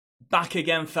Back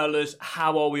again, fellas.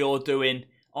 How are we all doing?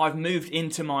 I've moved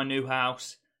into my new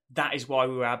house. That is why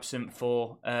we were absent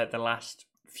for the last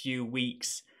few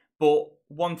weeks. But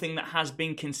one thing that has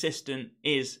been consistent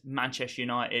is Manchester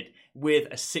United with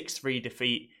a 6-3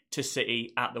 defeat to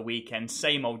City at the weekend.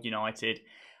 Same old United.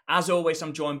 As always,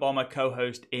 I'm joined by my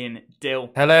co-host in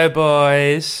Dill. Hello,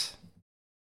 boys.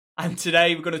 And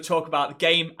today we're going to talk about the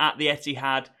game at the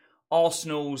Etihad.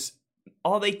 Arsenal's,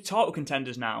 are they title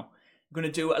contenders now? We're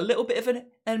going to do a little bit of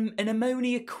an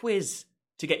ammonia quiz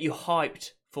to get you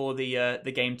hyped for the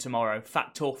game tomorrow.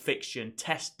 Fact or fiction,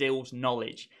 test Dill's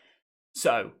knowledge.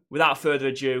 So, without further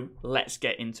ado, let's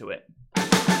get into it.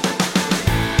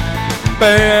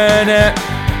 Burn it.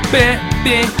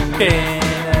 Burn it.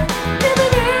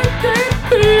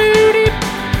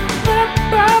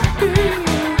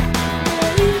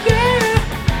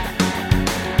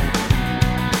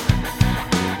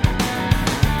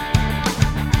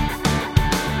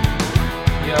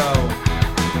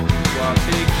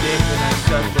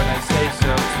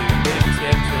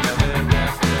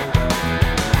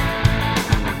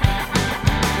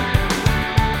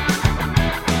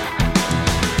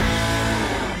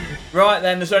 Right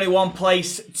then, there's only one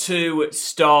place to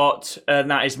start, and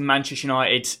that is Manchester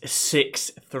United's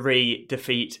 6-3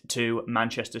 defeat to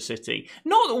Manchester City.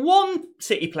 Not one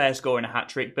City player scoring a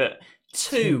hat-trick, but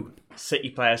two City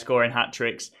players scoring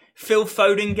hat-tricks. Phil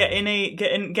Foden getting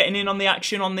in on the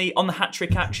action, on the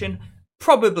hat-trick action.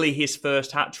 Probably his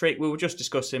first hat-trick. We will just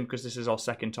discuss him because this is our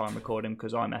second time recording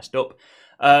because I messed up.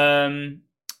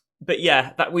 But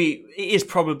yeah, it is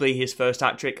probably his first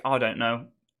hat-trick. I don't know.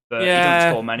 But yeah. He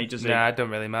doesn't score many, does he? Nah, it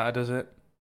doesn't really matter, does it?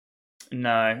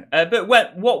 No. But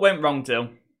what went wrong, Dill?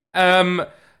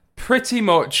 Pretty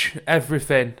much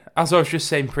everything. As I was just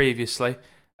saying previously,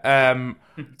 there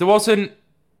wasn't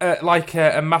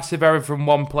a massive error from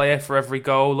one player for every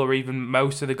goal, or even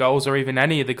most of the goals, or even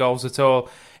any of the goals at all.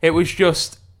 It was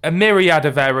just a myriad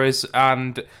of errors,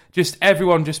 and just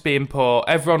everyone just being poor,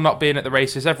 everyone not being at the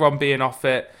races, everyone being off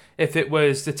it. If it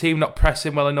was the team not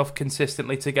pressing well enough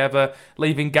consistently together,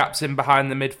 leaving gaps in behind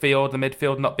the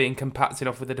midfield not being compact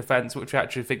enough with the defence, which I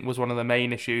actually think was one of the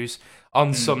main issues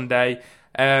on Sunday.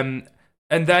 And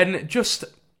then just,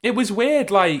 it was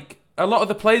weird, like, a lot of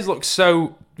the players looked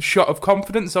so shot of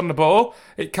confidence on the ball.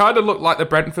 It kind of looked like the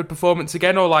Brentford performance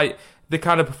again, or like the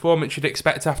kind of performance you'd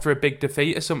expect after a big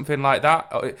defeat or something like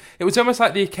that. It was almost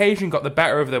like the occasion got the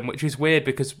better of them, which is weird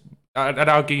because I'd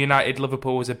argue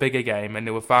United-Liverpool was a bigger game and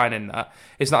they were fine in that.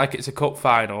 It's not like it's a cup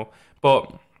final.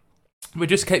 But we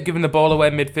just kept giving the ball away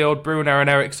in midfield. Bruno and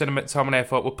Eriksen and McTominay I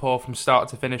thought were poor from start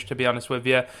to finish, to be honest with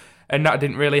you. And that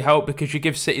didn't really help because you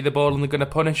give City the ball and they're going to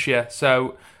punish you.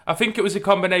 So I think it was a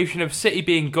combination of City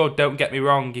being good, don't get me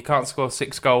wrong. You can't score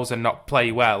 6 goals and not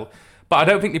play well. But I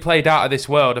don't think they played out of this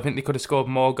world. I think they could have scored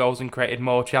more goals and created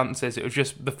more chances. It was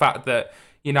just the fact that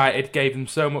United gave them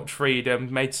so much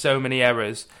freedom, made so many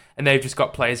errors, and they've just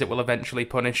got players that will eventually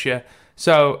punish you.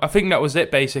 So I think that was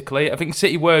it, basically. I think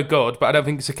City were good, but I don't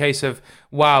think it's a case of,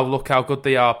 wow, look how good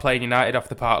they are playing United off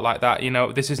the park like that. You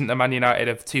know, this isn't the Man United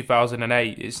of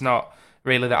 2008. It's not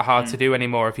really that hard to do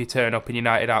anymore if you turn up and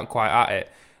United aren't quite at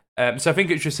it. So I think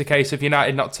it's just a case of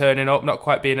United not turning up, not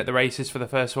quite being at the races for the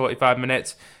first 45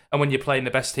 minutes. And when you're playing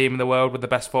the best team in the world, with the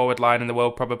best forward line in the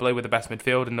world, probably with the best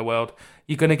midfield in the world,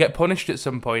 you're going to get punished at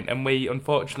some point. And we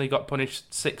unfortunately got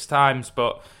punished 6 times.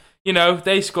 But, you know,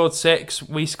 they scored 6,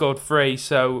 we scored 3.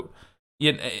 So,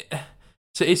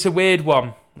 it's a weird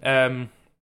one.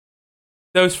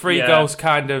 Those 3 goals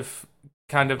kind of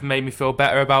made me feel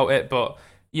better about it. But,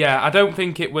 yeah, I don't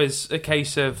think it was a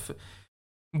case of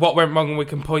what went wrong, and we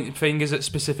can point fingers at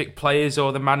specific players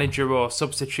or the manager or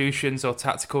substitutions or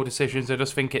tactical decisions. I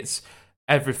just think it's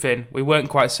everything. We weren't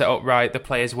quite set up right. The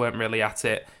players weren't really at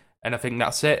it. And I think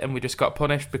that's it. And we just got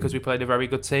punished because we played a very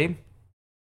good team.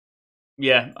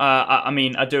 Yeah, I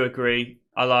mean, I do agree.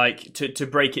 I like to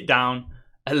break it down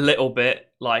a little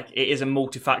bit. Like, it is a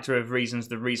multifactor of reasons,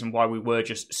 the reason why we were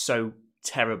just so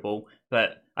terrible.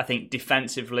 But I think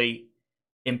defensively,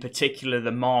 in particular,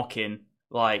 the marking,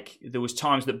 like, there was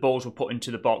times that balls were put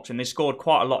into the box and they scored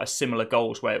quite a lot of similar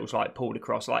goals where it was like pulled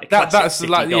across, like that's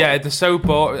like goal. Yeah, they're so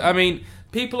bored. I mean,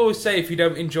 people always say if you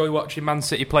don't enjoy watching Man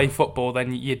City play football,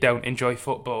 then you don't enjoy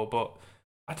football. But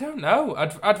I don't know.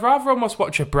 I'd rather almost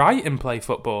watch a Brighton play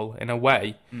football in a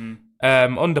way.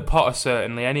 Under Potter,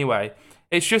 certainly. Anyway,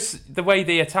 it's just the way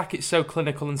they attack. It's so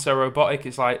clinical and so robotic.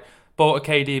 It's like ball to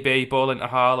KDB, ball into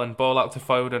Haaland, ball out to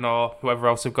Foden or whoever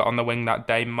else have got on the wing that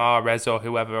day, Mahrez or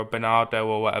whoever, or Bernardo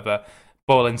or whatever,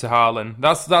 ball into Haaland.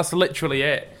 That's literally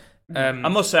it. I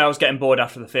must say I was getting bored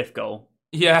after the 5th goal.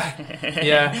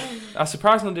 Yeah. I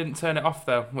surprisingly didn't turn it off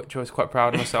though, which I was quite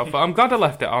proud of myself. But I'm glad I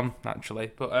left it on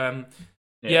actually. But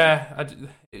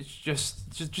it's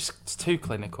just too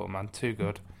clinical, man. Too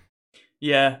good.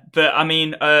 Yeah, but I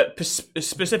mean,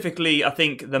 specifically, I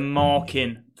think the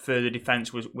marking for the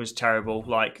defence was terrible.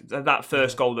 Like that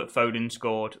first goal that Foden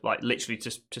scored, like literally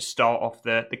to start off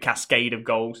the cascade of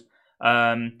goals.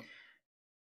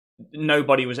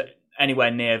 Nobody was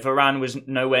anywhere near. Varane was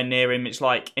nowhere near him. It's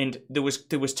like, and there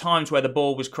was times where the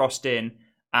ball was crossed in,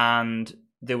 and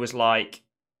there was like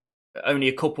only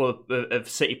a couple of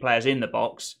City players in the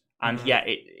box, and yet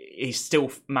he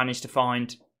still managed to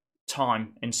find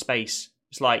time and space.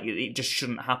 It's like it just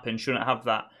shouldn't happen. Shouldn't have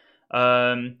that.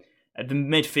 The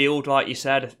midfield, like you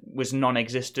said, was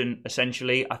non-existent.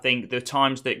 Essentially, I think the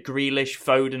times that Grealish,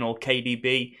 Foden, or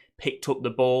KDB picked up the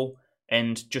ball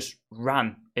and just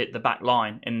ran at the back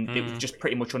line, and it was just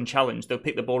pretty much unchallenged. They'll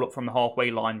pick the ball up from the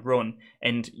halfway line, run,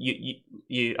 and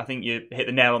you I think you hit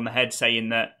the nail on the head saying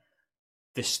that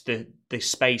the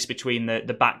space between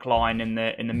the back line and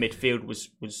the midfield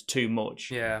was too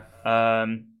much. Yeah.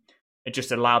 It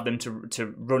just allowed them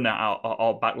to run out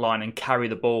our back line and carry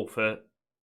the ball for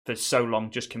so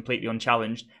long, just completely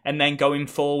unchallenged. And then going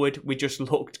forward, we just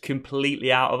looked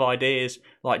completely out of ideas,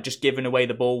 like just giving away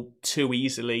the ball too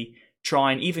easily.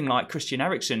 Trying, even like Christian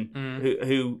Eriksen,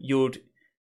 who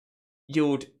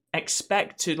you'd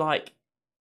expect to like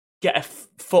get a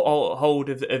foothold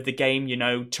of the game,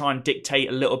 try and dictate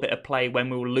a little bit of play when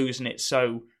we were losing it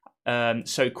so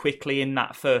quickly in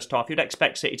that first half. You'd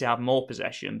expect City to have more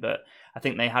possession, but I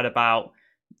think they had about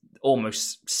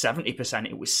almost 70%.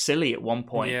 It was silly at one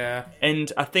point. Yeah.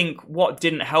 And I think what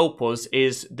didn't help us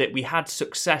is that we had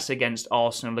success against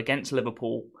Arsenal, against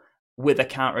Liverpool, with a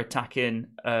counter-attacking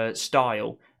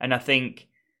style. And I think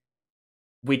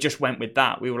we just went with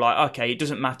that. We were like, okay, it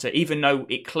doesn't matter, even though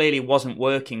it clearly wasn't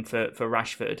working for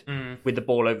Rashford with the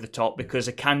ball over the top, because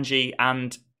Akanji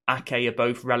and Ake are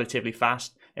both relatively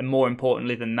fast. And more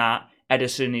importantly than that,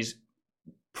 Ederson is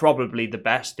probably the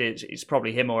best. It's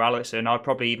probably him or Alisson. I'd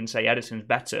probably even say Ederson's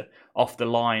better off the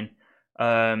line,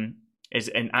 and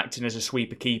acting as a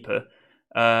sweeper keeper.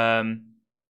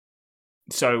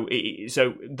 So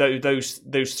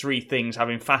those three things,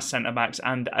 having fast centre backs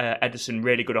and Ederson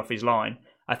really good off his line,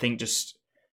 I think just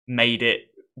made it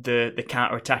the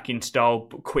counter attacking style,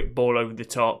 quick ball over the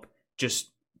top,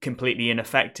 just completely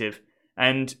ineffective.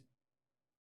 And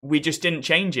we just didn't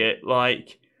change it.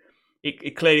 Like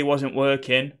it clearly wasn't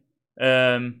working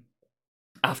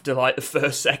after like the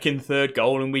first, second, third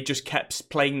goal, and we just kept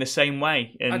playing the same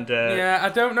way. And I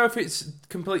don't know if it's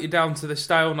completely down to the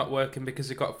style not working because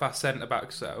they got fast centre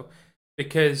backs though.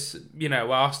 Because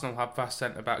Arsenal have fast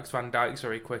centre backs. Van Dijk's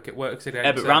very quick. It works against.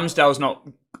 Yeah, but Ramsdale's not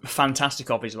fantastic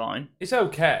off his line. It's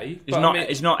okay. He's not like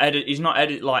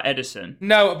Ederson.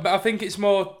 No, but I think it's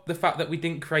more the fact that we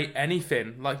didn't create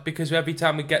anything. Like, because every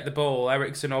time we get the ball,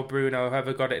 Eriksen or Bruno,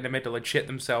 whoever got it in the middle, would shit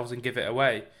themselves and give it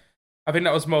away. I think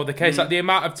that was more the case. Like the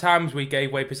amount of times we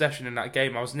gave away possession in that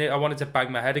game, I wanted to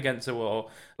bang my head against the wall.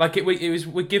 Like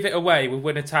we give it away, we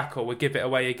win a tackle, we give it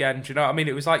away again. Do you know what I mean?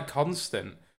 It was like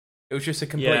constant. It was just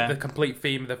the complete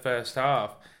theme of the first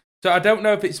half. So I don't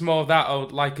know if it's more that, or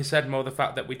like I said, more the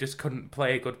fact that we just couldn't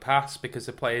play a good pass because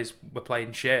the players were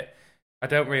playing shit. I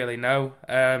don't really know.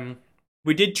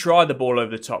 We did try the ball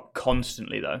over the top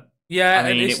constantly, though. Yeah,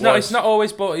 I mean, it's not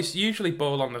always ball. It's usually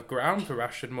ball on the ground for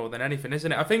Rashford more than anything,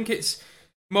 isn't it? I think it's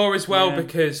more as well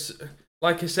because,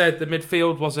 like I said, the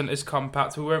midfield wasn't as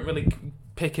compact. We weren't really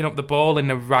picking up the ball in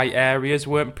the right areas.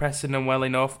 We weren't pressing them well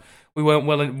enough. We weren't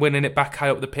winning it back high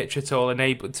up the pitch at all, in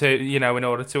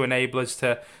order to enable us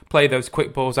to play those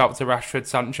quick balls out to Rashford,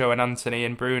 Sancho, and Antony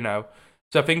and Bruno.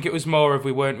 So I think it was more of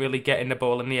we weren't really getting the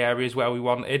ball in the areas where we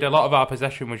wanted. A lot of our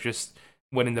possession was just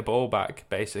winning the ball back,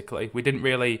 basically. We didn't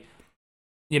really,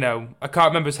 I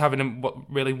can't remember us having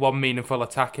really one meaningful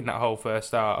attack in that whole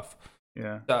first half.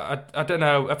 Yeah. So I don't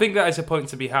know. I think that is a point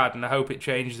to be had, and I hope it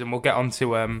changes, and we'll get on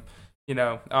to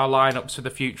our lineups for the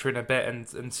future in a bit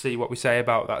and see what we say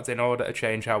about that in order to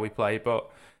change how we play. But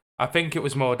I think it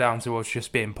was more down to us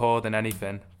just being poor than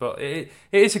anything. But it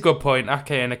is a good point.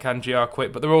 Ake and Akanji are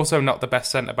quick, but they're also not the best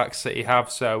centre-backs City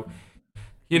have. So,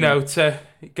 to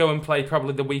go and play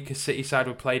probably the weakest City side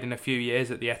we've played in a few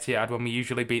years at the Etihad when we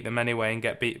usually beat them anyway and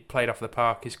get played off the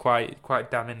park is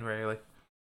quite damning, really.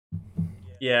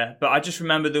 Yeah, but I just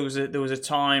remember there was a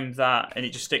time that, and it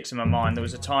just sticks in my mind, there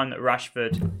was a time that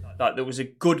Rashford, like there was a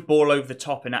good ball over the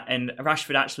top, and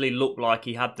Rashford actually looked like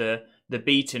he had the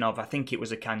beating of, I think it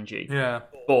was Akanji. Yeah.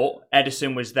 But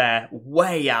Ederson was there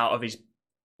way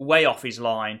off his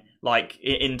line, like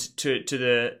into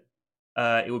the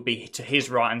it would be to his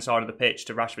right hand side of the pitch,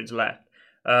 to Rashford's left.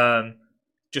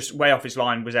 Just way off his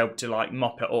line, was able to like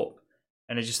mop it up,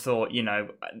 and I just thought, you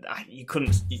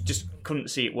just couldn't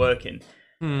see it working.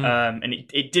 And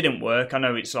it didn't work. I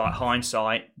know it's like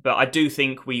hindsight, but I do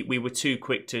think we were too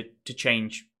quick to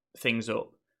change things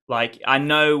up. Like, I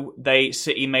know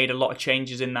City made a lot of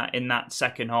changes in that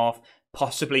second half.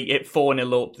 Possibly at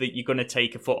 4-0 up, that you're going to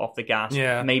take a foot off the gas.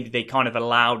 Yeah. Maybe they kind of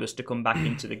allowed us to come back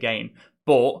into the game,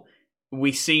 but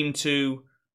we seem to.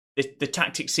 The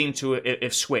tactics seem to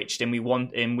have switched, and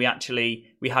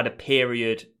we had a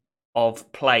period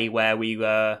of play where we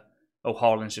were. Oh,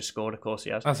 Haaland's just scored. Of course, he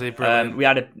has. That's brilliant. We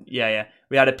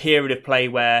had a period of play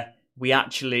where we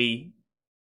actually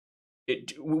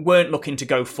weren't looking to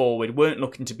go forward, weren't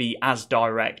looking to be as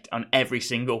direct on every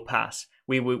single pass.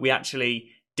 We actually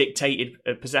dictated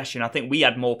possession. I think we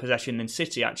had more possession than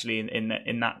City actually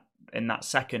in that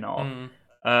second half.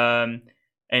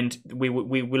 And we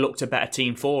looked a better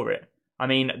team for it. I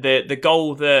mean, the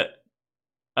goal that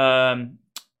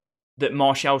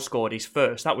Martial scored, his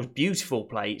first, that was beautiful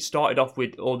play. It started off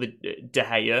with all the De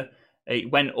Gea.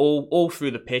 It went all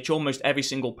through the pitch. Almost every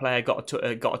single player got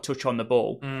a touch on the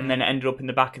ball, and then it ended up in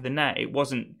the back of the net. It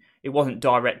wasn't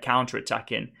direct counter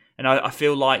attacking, and I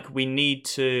feel like we need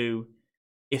to,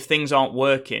 if things aren't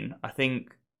working, I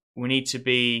think we need to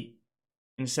be,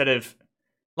 instead of,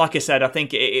 like I said, I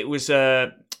think it was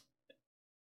the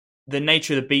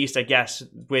nature of the beast, I guess,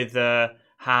 with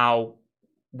how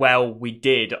well we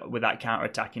did with that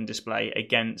counter-attacking display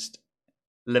against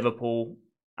Liverpool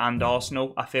and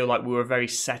Arsenal. I feel like we were very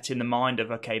set in the mind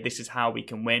of, okay, this is how we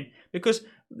can win, because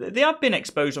they have been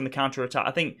exposed on the counter-attack.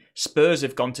 I think Spurs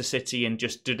have gone to City and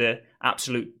just did an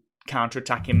absolute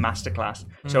counter-attacking masterclass.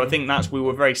 So I think we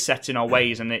were very set in our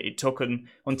ways, and it took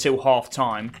until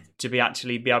half-time to be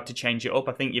able to change it up.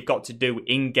 I think you've got to do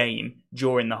in-game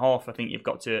during the half. I think you've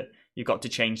got to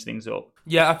change things up.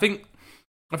 Yeah, I think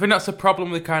that's a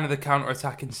problem with kind of the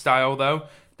counter-attacking style, though.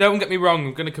 Don't get me wrong,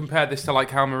 I'm going to compare this to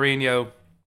like how Mourinho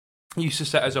used to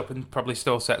set us up, and probably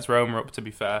still sets Roma up, to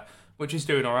be fair, which is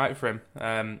doing all right for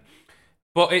him.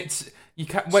 But you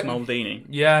can't. Smaldini.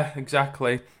 Yeah,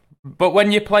 exactly. But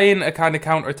when you're playing a kind of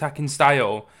counter-attacking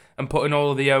style and putting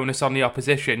all of the onus on the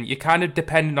opposition, you're kind of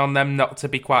depending on them not to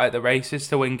be quite at the races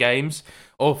to win games,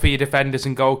 or for your defenders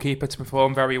and goalkeeper to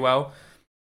perform very well.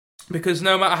 Because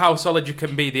no matter how solid you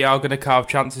can be, they are going to carve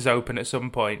chances open at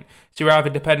some point. So you're either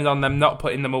depending on them not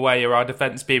putting them away, or our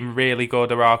defence being really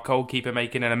good, or our goalkeeper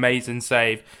making an amazing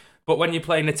save. But when you're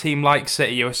playing a team like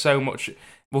City, you're so much...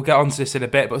 We'll get onto this in a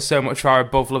bit, but so much far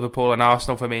above Liverpool and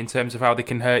Arsenal for me in terms of how they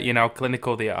can hurt you and how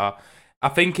clinical they are. I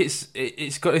think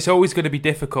it's always going to be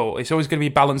difficult. It's always going to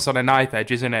be balanced on a knife edge,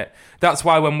 isn't it? That's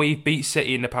why when we beat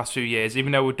City in the past few years,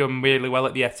 even though we've done really well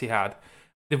at the Etihad,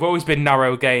 they've always been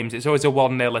narrow games. It's always a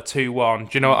 1-0, a 2-1.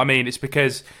 Do you know what I mean? It's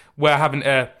because we're having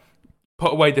to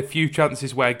put away the few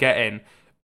chances we're getting,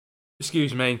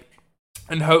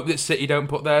 and hope that City don't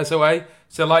put theirs away.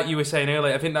 So like you were saying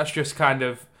earlier, I think that's just kind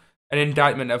of an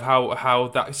indictment of how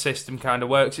that system kind of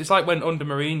works. It's like when under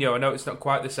Mourinho, I know it's not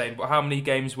quite the same, but how many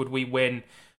games would we win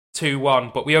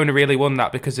 2-1? But we only really won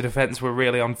that because the defence were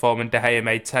really on form and De Gea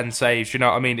made 10 saves. You know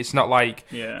what I mean? It's not like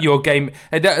your game...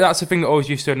 That's the thing that always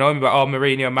used to annoy me about,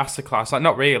 Mourinho masterclass. Like,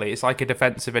 not really. It's like a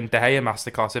defensive and De Gea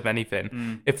masterclass, if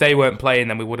anything. If they weren't playing,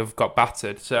 then we would have got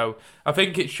battered. So I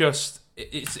think it's just...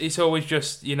 It's always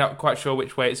just... You're not quite sure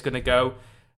which way it's going to go.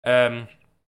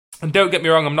 And don't get me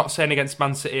wrong, I'm not saying against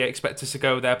Man City I expect us to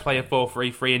go there, play a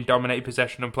 4-3-3 and dominate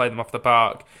possession and play them off the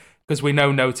park, because we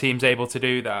know no team's able to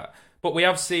do that. But we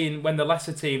have seen when the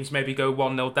lesser teams maybe go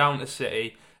 1-0 down to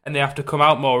City and they have to come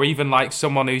out more, even like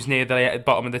someone who's near the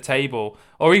bottom of the table,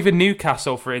 or even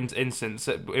Newcastle, for instance,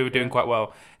 who were doing quite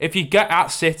well. If you get at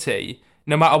City,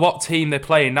 no matter what team they're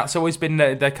playing, that's always been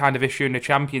their kind of issue in the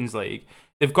Champions League.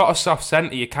 They've got a soft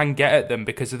centre, you can get at them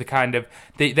because of the kind of...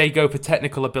 They go for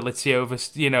technical ability over,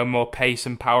 more pace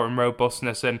and power and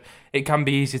robustness, and it can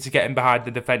be easy to get in behind the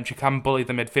defence. You can bully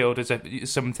the midfielders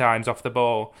sometimes off the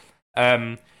ball.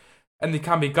 And they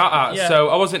can be got at. Yeah. So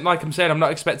I wasn't, like I'm saying, I'm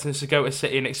not expecting us to go to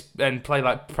City and play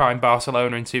like prime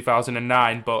Barcelona in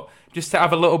 2009, but just to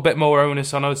have a little bit more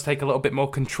onus on us, take a little bit more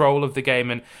control of the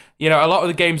game. And, a lot of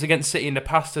the games against City in the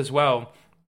past as well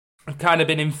have kind of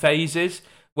been in phases,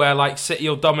 where like City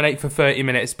will dominate for 30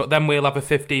 minutes, but then we'll have a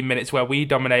 15 minutes where we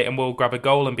dominate and we'll grab a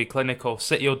goal and be clinical.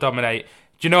 City will dominate.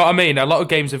 Do you know what I mean? A lot of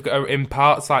games are in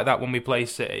parts like that when we play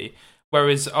City.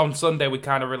 Whereas on Sunday, we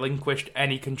kind of relinquished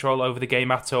any control over the game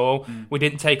at all. We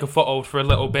didn't take a foothold for a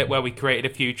little bit where we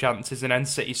created a few chances and then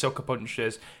City sucker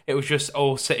punches. It was just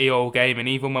all City all game. And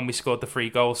even when we scored the 3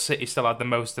 goals, City still had the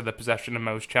most of the possession and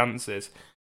most chances.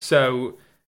 So,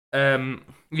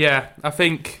 yeah, I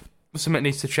think something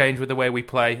needs to change with the way we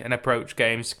play and approach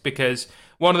games, because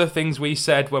one of the things we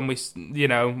said when we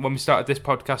started this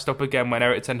podcast up again when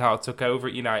Erik ten Hag took over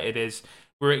at United is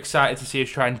we're excited to see us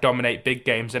try and dominate big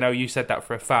games. I know you said that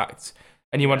for a fact.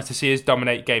 And you wanted to see us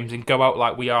dominate games and go out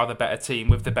like we are the better team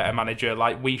with the better manager,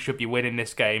 like we should be winning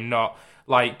this game, not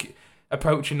like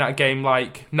approaching that game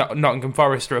like Nottingham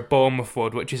Forest or a Bournemouth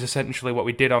would, which is essentially what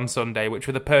we did on Sunday, which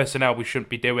with the personnel we shouldn't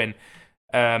be doing.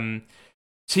 So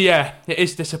yeah, it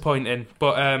is disappointing,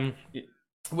 but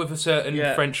with a certain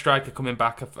French striker coming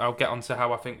back, I'll get onto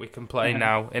how I think we can play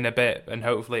now in a bit, and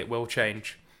hopefully it will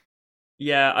change.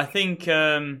 Yeah, I think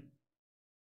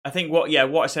what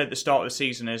I said at the start of the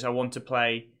season is I want to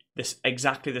play this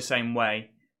exactly the same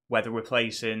way, whether we're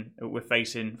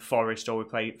facing Forest or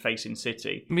we're facing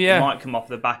City. Yeah. It might come off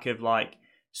the back of like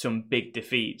some big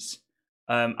defeats.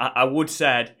 I would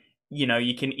said,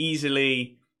 you can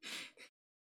easily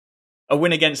a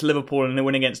win against Liverpool and a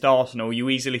win against Arsenal. You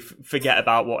easily forget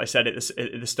about what I said at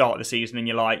the start of the season,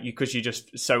 and because you're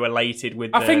just so elated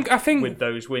with with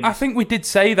those wins. I think we did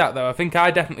say that though. I think I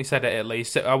definitely said it at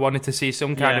least. I wanted to see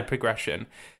some kind of progression,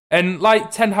 and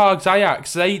like Ten Hag's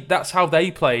Ajax, that's how they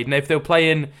played. And if they were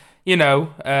playing,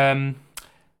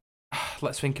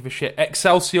 let's think of a shit,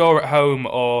 Excelsior at home,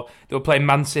 or they were playing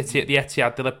Man City at the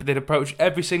Etihad, they'd approach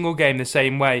every single game the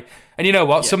same way. And you know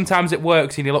what? Yeah. Sometimes it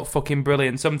works and you look fucking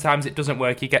brilliant. Sometimes it doesn't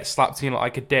work. You get slapped and you look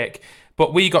like a dick.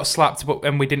 But we got slapped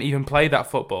and we didn't even play that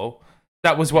football.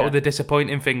 That was what the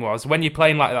disappointing thing was. When you're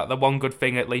playing like that, the one good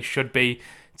thing at least should be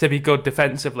to be good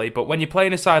defensively. But when you're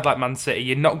playing a side like Man City,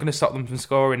 you're not going to stop them from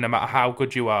scoring no matter how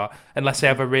good you are, unless they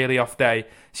have a really off day.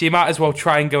 So you might as well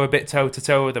try and go a bit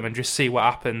toe-to-toe with them and just see what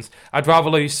happens. I'd rather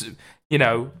lose,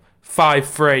 5-3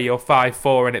 or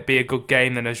 5-4 and it be a good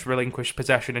game than just relinquish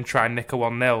possession and try and nick a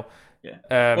 1-0.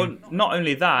 Yeah. Well, not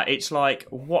only that, it's like,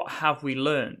 what have we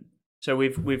learned? So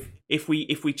if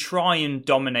we try and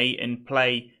dominate and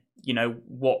play,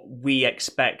 what we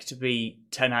expect to be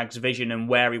Ten Hag's vision and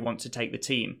where he wants to take the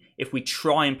team, if we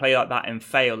try and play like that and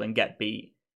fail and get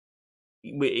beat,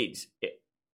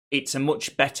 it's a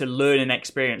much better learning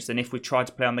experience than if we try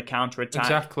to play on the counter attack.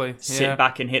 Exactly. Sit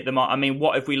back and hit them. I mean,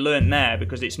 what have we learned there?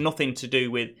 Because it's nothing to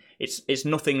do with it's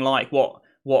nothing like what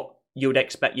you would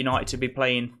expect United to be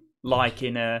playing like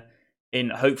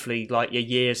in hopefully like a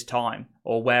year's time,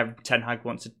 or where Ten Hag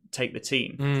wants to take the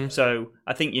team. So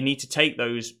I think you need to take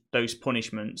those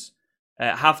punishments,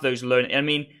 have those learning. I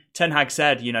mean, Ten Hag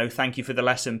said, thank you for the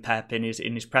lesson, Pep, in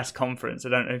his press conference. I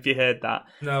don't know if you heard that.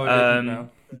 No, I didn't know.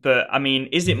 But I mean,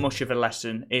 is it much of a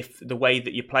lesson if the way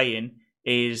that you're playing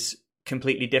is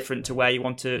completely different to where you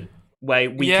want to?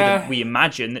 Where we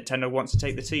imagine that Ten Hag wants to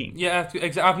take the team. Yeah,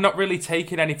 I've not really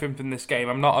taken anything from this game.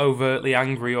 I'm not overtly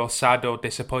angry or sad or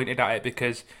disappointed at it,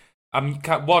 because I'm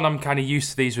kind of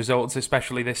used to these results,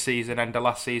 especially this season and the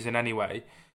last season anyway.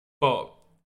 But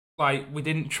like, we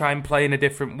didn't try and play in a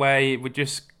different way. We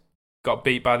just got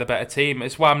beat by the better team.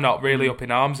 It's why I'm not really up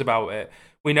in arms about it.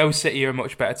 We know City are a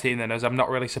much better team than us. I'm not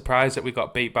really surprised that we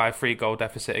got beat by a 3-goal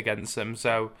deficit against them.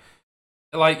 So,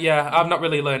 I've not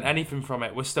really learned anything from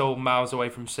it. We're still miles away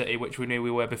from City, which we knew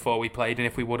we were before we played, and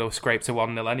if we would have scraped a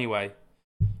 1-0 anyway.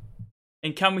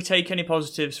 And can we take any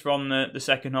positives from the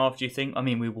second half, do you think? I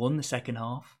mean, we won the second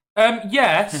half.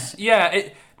 Yes,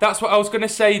 that's what I was going to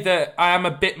say, that I am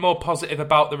a bit more positive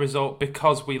about the result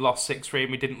because we lost 6-3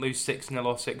 and we didn't lose 6-0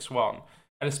 or 6-1.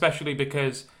 And especially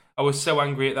because I was so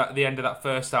angry at the end of that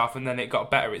first half and then it got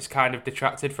better, it's kind of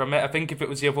detracted from it. I think if it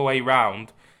was the other way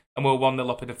round and we were 1-0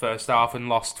 up in the first half and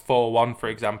lost 4-1, for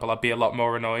example, I'd be a lot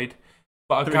more annoyed.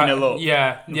 But 3-0 up.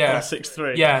 Yeah.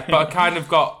 6-3. Yeah, but I kind of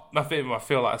got... I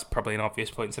feel like that's probably an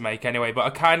obvious point to make anyway, but I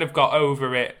kind of got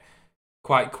over it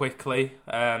quite quickly.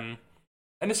 And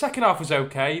the second half was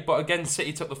okay, but again,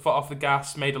 City took the foot off the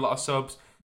gas, made a lot of subs.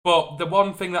 But the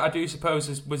one thing that I do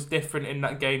suppose was different in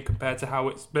that game compared to how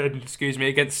it's been,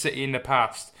 against City in the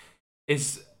past,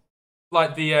 is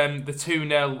like the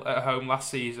 2-0 at home last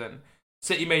season.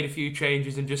 City made a few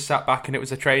changes and just sat back, and it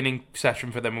was a training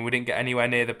session for them, and we didn't get anywhere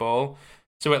near the ball.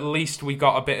 So at least we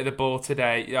got a bit of the ball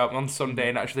today, on Sunday,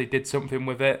 and actually did something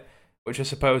with it, which I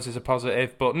suppose is a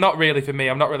positive, but not really for me.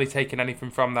 I'm not really taking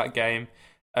anything from that game.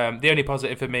 The only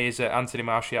positive for me is that Anthony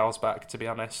Martial's back, to be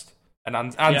honest. And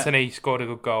Anthony scored a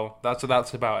good goal. That's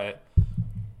about it.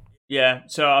 Yeah,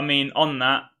 so I mean, on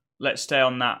that, let's stay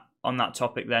on that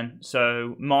topic then.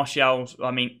 So Martial's,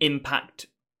 impact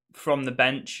from the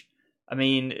bench. I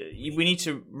mean, we need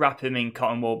to wrap him in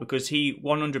cotton wool because he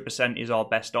 100% is our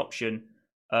best option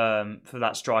for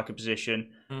that striker position.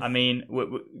 I mean,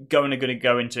 we're going to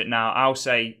go into it now. I'll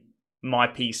say my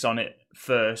piece on it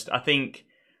first. I think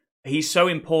he's so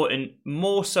important,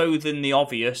 more so than the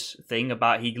obvious thing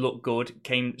about he looked good,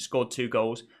 scored 2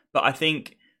 goals. But I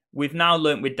think we've now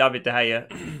learnt with David De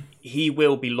Gea, he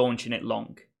will be launching it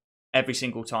long every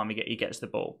single time he gets the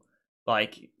ball.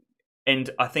 And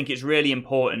I think it's really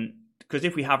important because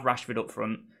if we have Rashford up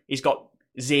front, he's got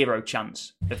 0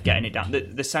 chance of getting it down.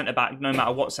 The centre back, no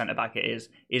matter what centre back it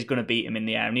is going to beat him in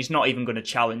the air, and he's not even going to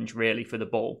challenge really for the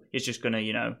ball. He's just going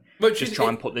to, just try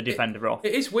and put the defender off.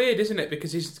 It is weird, isn't it?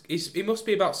 Because he must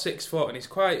be about 6 foot and he's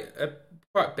quite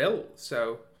built.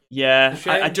 So yeah,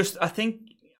 I think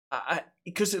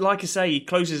because like I say, he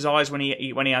closes his eyes when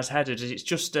he has headers. It's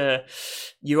just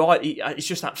you're right. It's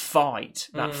just that fight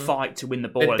to win the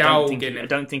ball. I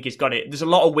don't think he's got it. There's a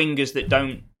lot of wingers that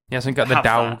don't. He hasn't got the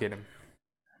dog in him.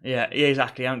 Yeah,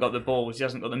 exactly. He hasn't got the balls. He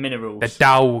hasn't got the minerals. The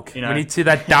dog. We need to see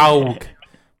the dog.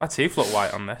 My teeth look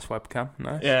white on this webcam.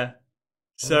 Nice. Yeah.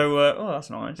 So,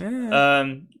 that's nice. Yeah.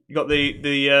 You got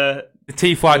the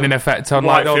teeth whitening effect on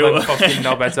like all them fucking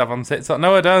knobheads have on TikTok.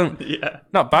 No, I don't. Yeah.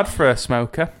 Not bad for a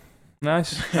smoker.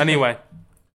 Nice. Anyway.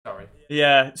 Sorry.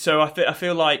 Yeah. So I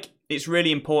feel like it's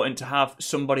really important to have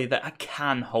somebody that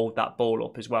can hold that ball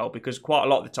up as well, because quite a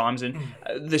lot of the times, and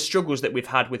the struggles that we've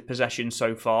had with possession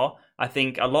so far, I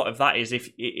think a lot of that is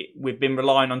we've been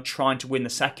relying on trying to win the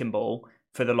second ball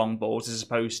for the long balls as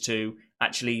opposed to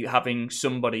actually having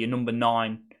somebody, a number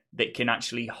 9, that can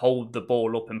actually hold the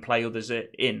ball up and play others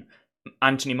in.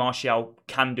 Anthony Martial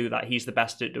can do that. He's the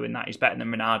best at doing that. He's better than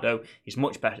Ronaldo. He's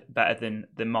much better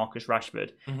than Marcus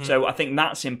Rashford. Mm-hmm. So I think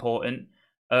that's important.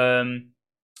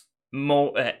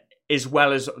 More as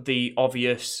well as the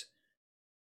obvious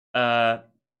that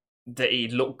he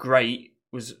looked great,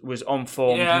 was on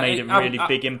form, made a really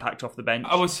big impact off the bench.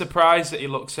 I was surprised that he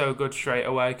looked so good straight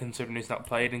away, considering he's not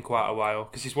played in quite a while,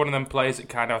 because he's one of them players that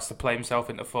kind of has to play himself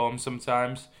into form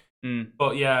sometimes.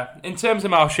 But yeah, in terms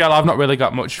of Martial, I've not really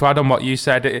got much to add on what you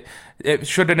said. It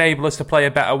should enable us to play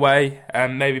a better way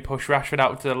and maybe push Rashford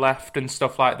out to the left and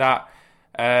stuff like that,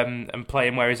 and play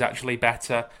him where he's actually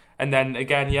better. And then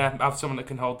again, have someone that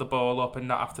can hold the ball up and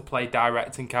not have to play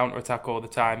direct and counter-attack all the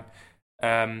time.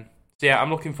 So yeah, I'm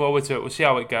looking forward to it. We'll see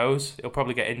how it goes. He'll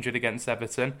probably get injured against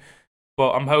Everton,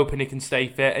 but I'm hoping he can stay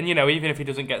fit. And even if he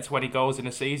doesn't get 20 goals in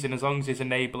a season, as long as he's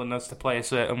enabling us to play a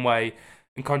certain way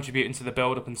and contributing to the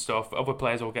build-up and stuff, other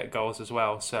players will get goals as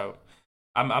well. So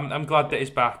I'm glad that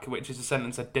he's back, which is a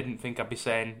sentence I didn't think I'd be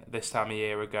saying this time a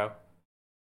year ago.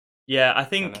 Yeah, I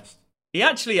think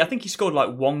he scored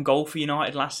like 1 goal for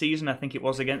United last season. I think it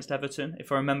was against Everton,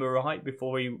 if I remember right,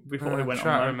 before he went on. I'm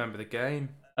trying to remember the game.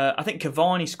 I think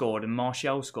Cavani scored and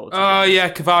Martial scored. Oh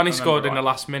yeah, Cavani scored in the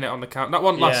last minute on the count. That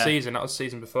wasn't last season. That was the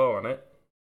season before, wasn't it?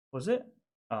 Was it?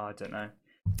 Oh, I don't know.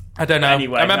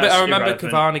 Anyway, I remember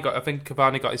Cavani got. I think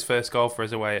Cavani got his first goal for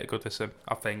us away at Goodison.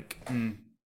 I think.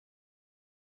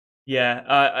 Yeah.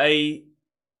 I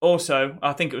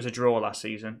think it was a draw last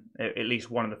season. At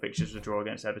least one of the fixtures was a draw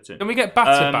against Everton. Can we get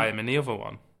battered by him in the other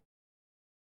one?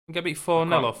 We get beat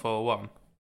 4-0 or 4-1.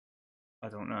 I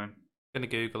don't know. I'm gonna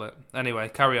Google it. Anyway,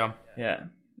 carry on. Yeah.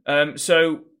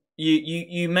 So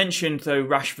you mentioned though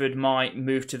Rashford might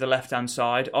move to the left-hand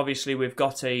side. Obviously, we've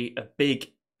got a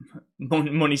big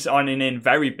money signing in,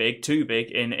 very big, too big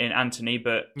in Anthony,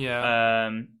 but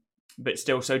but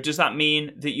still. So does that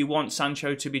mean that you want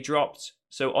Sancho to be dropped?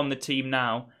 So on the team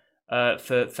now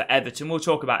for Everton, we'll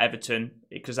talk about Everton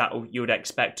because you would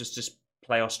expect us to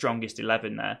play our strongest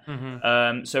 11 there.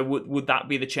 Mm-hmm. So would that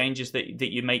be the changes that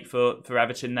you make for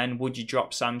Everton then? Would you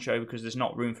drop Sancho because there's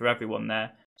not room for everyone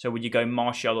there? So would you go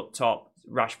Martial up top,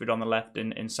 Rashford on the left,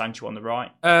 and Sancho on the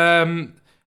right?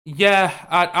 Yeah,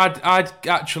 I'd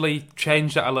actually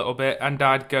change that a little bit, and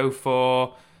I'd go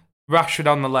for Rashford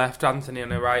on the left, Anthony on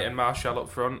the right, and Martial up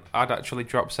front. I'd actually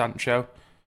drop Sancho.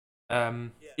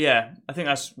 Yeah, I think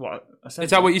that's what I said. Is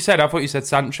that what you said? I thought you said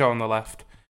Sancho on the left.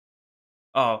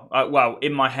 Oh, well,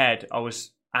 in my head, I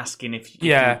was asking if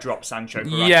you would drop Sancho for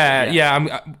Rashford.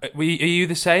 Yeah. Are you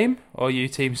the same, or are you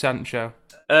Team Sancho?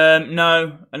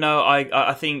 No.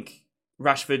 I think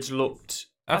Rashford's looked...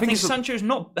 I think Sancho's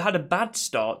not had a bad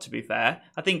start, to be fair.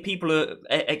 I think people are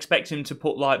expecting him to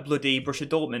put like bloody Borussia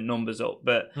Dortmund numbers up,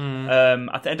 but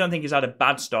I don't think he's had a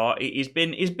bad start. He's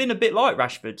been a bit like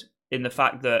Rashford in the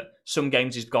fact that some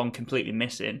games he's gone completely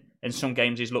missing, and some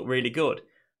games he's looked really good.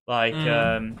 Like,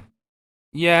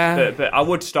 but I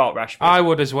would start Rashford. I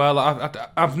would as well.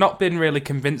 I've not been really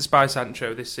convinced by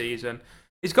Sancho this season.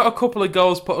 He's got a couple of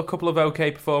goals, put a couple of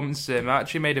okay performances in. I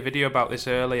actually made a video about this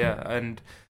earlier, and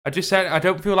I just said I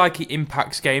don't feel like he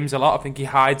impacts games a lot. I think he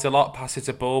hides a lot, passes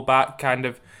a ball back, kind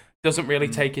of doesn't really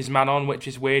take his man on, which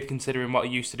is weird considering what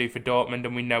he used to do for Dortmund,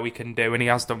 and we know he can do, and he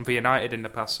has done for United in the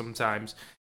past sometimes.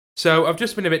 So I've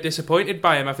just been a bit disappointed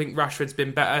by him. I think Rashford's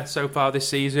been better so far this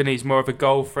season. He's more of a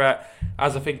goal threat.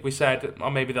 As I think we said, or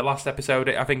maybe the last episode,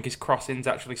 I think his crossing's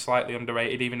actually slightly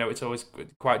underrated, even though it's always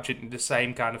quite the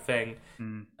same kind of thing.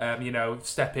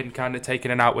 Stepping, kind of taking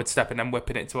an outward step and then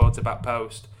whipping it towards the back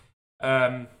post.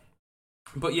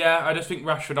 But yeah, I just think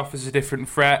Rashford offers a different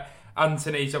threat.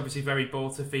 Anthony's obviously very ball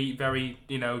to feet, very,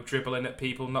 dribbling at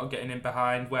people, not getting in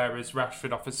behind, whereas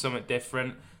Rashford offers something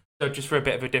different. So just for a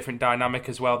bit of a different dynamic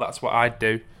as well, that's what I'd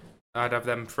do. I'd have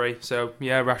them three. So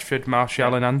yeah, Rashford,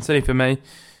 Martial and Anthony for me.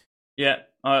 Yeah,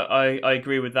 I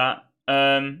agree with that.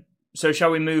 So shall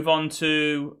we move on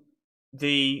to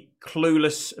the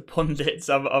clueless pundits?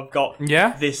 I've got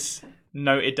this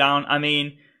noted down. I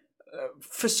mean,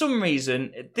 for some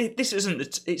reason, this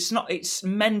isn't. It's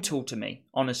mental to me,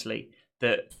 honestly,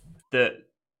 that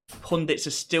pundits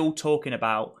are still talking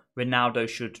about Ronaldo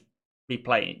should be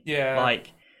playing. Yeah,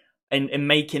 and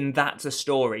making that a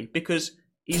story, because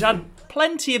he's had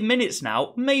plenty of minutes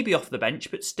now, maybe off the bench,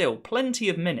 but still plenty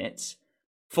of minutes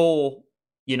for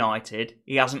United.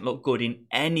 He hasn't looked good in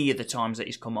any of the times that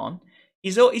he's come on.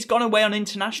 He's gone away on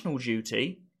international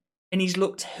duty, and he's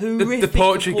looked horrific. The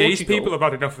Portuguese people have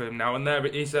had enough of him now, and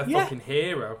he's their fucking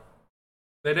hero.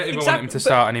 They don't even want him to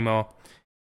start anymore.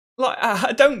 Like,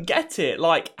 I don't get it.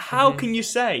 Like, how can you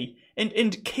say?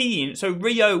 And Keane, so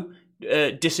Rio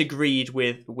disagreed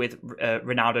with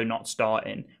Ronaldo not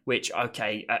starting, which,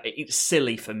 okay, it's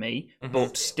silly for me,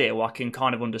 but still, I can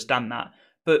kind of understand that.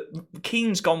 But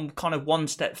Keane's gone kind of one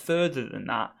step further than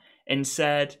that and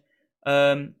said,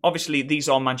 obviously, these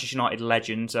are Manchester United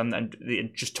legends, and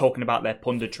just talking about their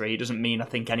punditry, it doesn't mean I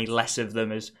think any less of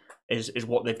them is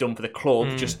what they've done for the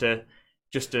club, just to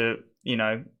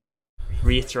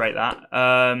reiterate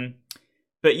that.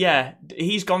 But yeah,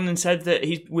 he's gone and said that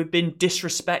we've been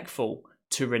disrespectful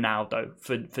to Ronaldo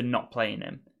for not playing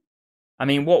him. I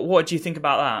mean, what do you think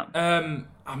about that?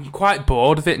 I'm quite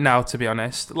bored of it now, to be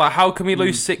honest. Like, how can we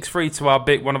lose 6-3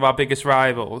 to one of our biggest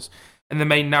rivals, and the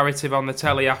main narrative on the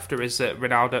telly after is that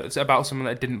Ronaldo, it's about someone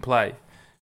that didn't play?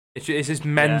 It's just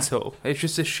mental. Yeah. It's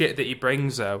just the shit that he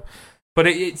brings, though. But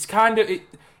it's kind of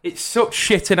it's such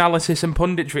shit analysis and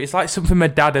punditry. It's like something my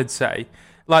dad would say.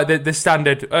 Like the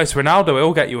standard, it's Ronaldo,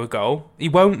 he'll get you a goal. He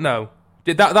won't, though.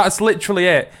 That's literally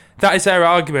it. That is their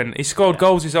argument. He scored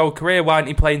goals his whole career. Why aren't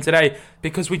he playing today?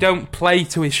 Because we don't play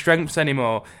to his strengths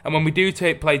anymore. And when we do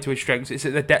play to his strengths, it's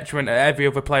at the detriment of every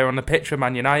other player on the pitch for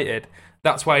Man United.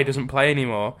 That's why he doesn't play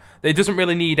anymore. It doesn't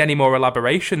really need any more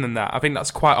elaboration than that. I think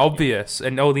that's quite obvious.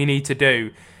 And all you need to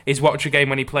do is watch a game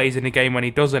when he plays and a game when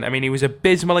he doesn't. I mean, he was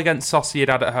abysmal against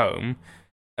Sociedad at home.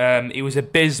 He was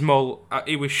abysmal.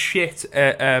 He was shit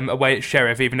away at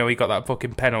Sheriff, even though he got that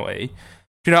fucking penalty.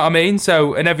 Do you know what I mean?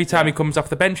 So, and every time he comes off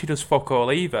the bench, he does fuck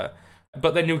all either.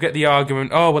 But then you'll get the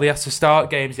argument, oh, well, he has to start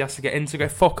games, he has to get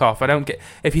integrated. Fuck off. I don't get...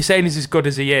 If you're saying he's as good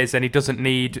as he is, then he doesn't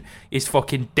need his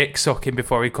fucking dick sucking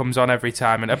before he comes on every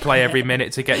time and to play every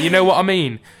minute to get... You know what I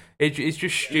mean? It's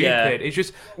just stupid. Yeah.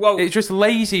 It's just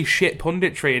lazy shit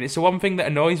punditry, and it's the one thing that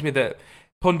annoys me, that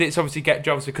pundits obviously get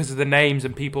jobs because of the names,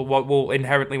 and people will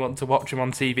inherently want to watch them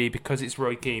on TV because it's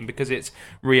Roy Keane, because it's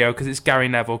Rio, because it's Gary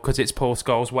Neville, because it's Paul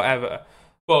Scholes, whatever.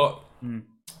 But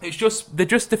it's just, they're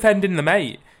just defending the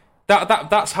mate.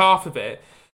 That's half of it.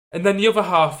 And then the other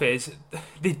half is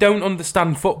they don't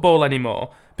understand football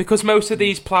anymore, because most of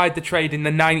these plied the trade in the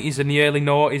 90s and the early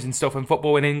noughties and stuff, and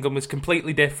football in England was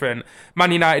completely different.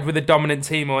 Man United were the dominant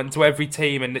team, went to every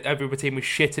team, and every team was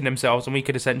shitting themselves, and we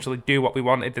could essentially do what we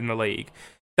wanted in the league.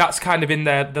 That's kind of in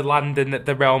the land and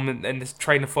the realm and the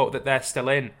train of thought that they're still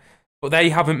in. But they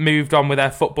haven't moved on with their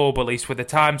football beliefs with the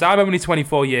times. I'm only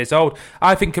 24 years old.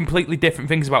 I think completely different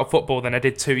things about football than I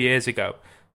did 2 years ago.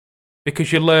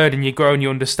 Because you learn and you grow and you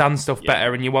understand stuff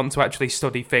better, and you want to actually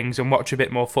study things and watch a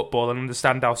bit more football and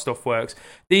understand how stuff works.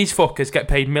 These fuckers get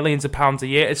paid millions of pounds a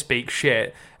year to speak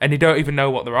shit, and they don't even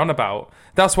know what they're on about.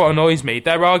 That's what annoys me.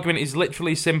 Their argument is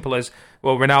literally simple as,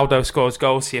 well, Ronaldo scores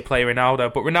goals, so you play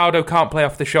Ronaldo. But Ronaldo can't play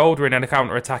off the shoulder in a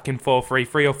counter-attacking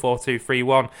 4-3-3 or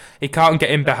 4-2-3-1. He can't get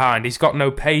in behind. He's got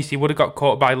no pace. He would have got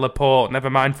caught by Laporte,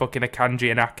 never mind fucking Akanji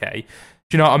and Ake.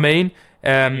 Do you know what I mean?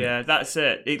 Yeah, that's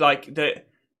it.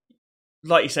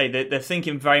 Like you say, they're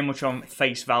thinking very much on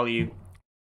face value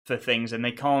for things, and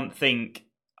they can't think.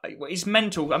 It's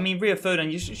mental. I mean, Rio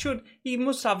Ferdinand, he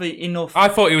must have enough. I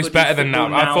thought he was better than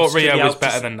that. I thought Rio was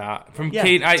better than that. From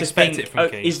Keane, I expect it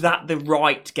from Keane. Is that the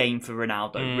right game for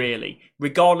Ronaldo, really?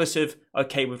 Regardless of,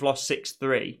 okay, we've lost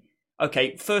 6-3.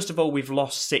 Okay, first of all, we've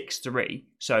lost 6-3.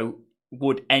 So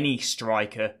would any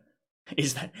striker...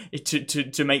 Is that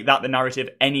to make that the narrative?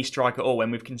 Any striker, or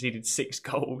when we've conceded 6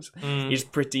 goals, is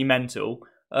pretty mental.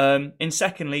 And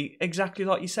secondly, exactly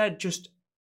like you said, just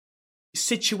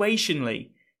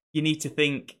situationally, you need to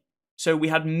think. So we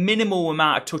had minimal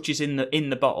amount of touches in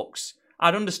the box.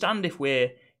 I'd understand if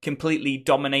we're completely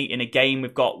dominating a game,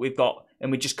 we've got,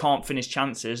 and we just can't finish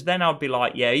chances. Then I'd be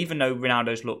like, yeah, even though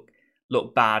Ronaldo's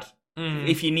look bad,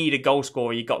 if you need a goal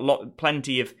scorer, you've got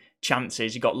plenty of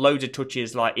chances, you've got loads of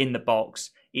touches like in the box.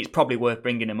 It's probably worth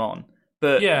bringing him on,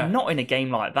 but not in a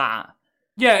game like that.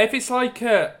 Yeah, if it's like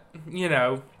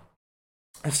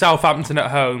Southampton at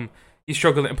home, you're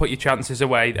struggling to put your chances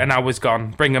away, an hour's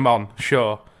gone, bring him on,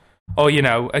 sure. Or,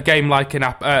 a game like an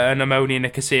Ammonia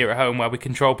Nicosia at home where we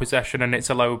control possession and it's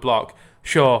a low block,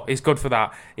 sure, he's good for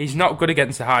that. He's not good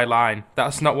against the high line.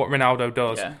 That's not what Ronaldo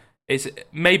does. Yeah. It's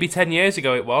maybe 10 years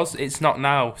ago it was, it's not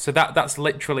now. So that's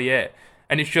literally it.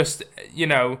 And it's just,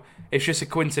 it's just a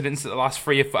coincidence that the last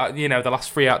three out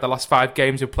of the last 5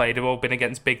 games we've played have all been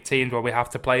against big teams where we have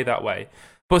to play that way.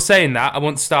 But saying that, I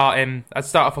wouldn't start him. I'd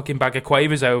start a fucking bag of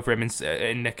quavers over him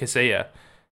in Nicosia.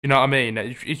 You know what I mean?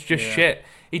 It's just shit.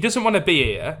 He doesn't want to be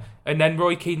here, and then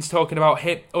Roy Keane's talking about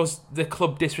us, the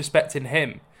club, disrespecting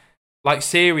him. Like,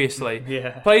 seriously.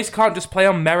 Yeah. Players can't just play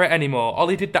on merit anymore.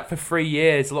 Ollie did that for 3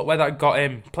 years. Look where that got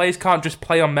him. Players can't just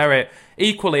play on merit.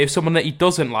 Equally, if someone that he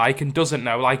doesn't like and doesn't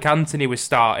know, like Anthony was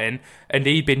starting, and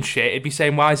he'd been shit, he'd be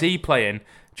saying, why is he playing?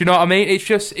 Do you know what I mean? It's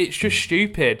just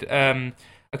stupid.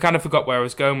 I kind of forgot where I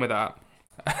was going with that.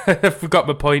 I forgot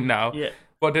my point now. Yeah.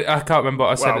 I can't remember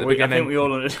what I said at the beginning. I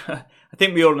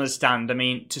think we all understand. I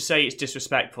mean, to say it's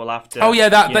disrespectful after... Oh, yeah,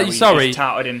 sorry.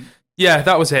 Touted him. Yeah,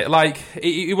 that was it. Like,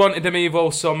 he wanted to move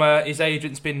all summer. His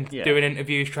agent's been doing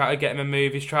interviews, trying to get him a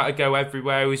move. He's trying to go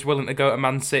everywhere. He was willing to go to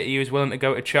Man City. He was willing to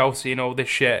go to Chelsea and all this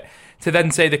shit. To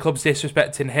then say the club's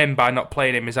disrespecting him by not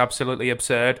playing him is absolutely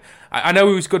absurd. I know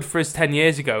he was good for us 10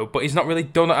 years ago, but he's not really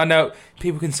done it. I know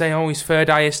people can say, oh, he's third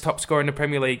highest top scorer in the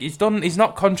Premier League. He's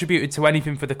not contributed to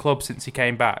anything for the club since he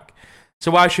came back. So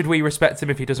why should we respect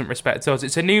him if he doesn't respect us?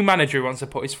 It's a new manager who wants to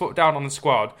put his foot down on the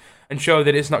squad and show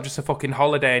that it's not just a fucking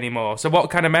holiday anymore. So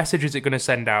what kind of message is it going to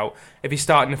send out if he's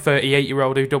starting a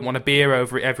 38-year-old who don't want to be here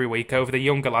every week over the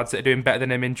younger lads that are doing better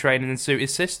than him in training and suit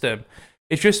his system?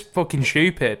 It's just fucking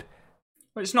stupid.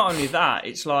 Well, it's not only that.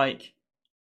 It's like,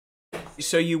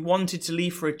 so you wanted to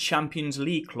leave for a Champions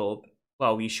League club?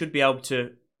 Well, you should be able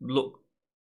to look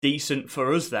decent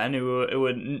for us then, who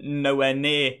are nowhere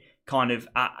near kind of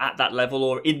at that level,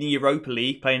 or in the Europa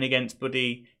League playing against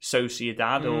bloody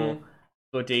Sociedad or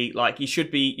bloody, like, you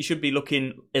should be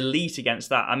looking elite against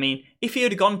that. I mean, if he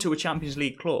had gone to a Champions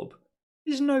League club,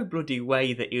 there's no bloody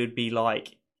way that he'll be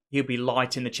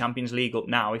lighting the Champions League up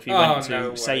now if he went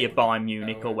to say a Bayern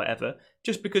Munich or whatever,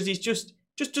 just because he's just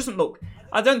doesn't look.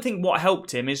 I don't think what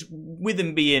helped him is, with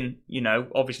him being,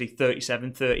 obviously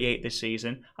 37, 38 this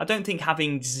season, I don't think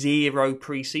having 0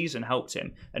 pre-season helped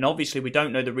him. And obviously we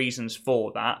don't know the reasons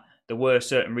for that. There were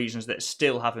certain reasons that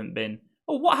still haven't been.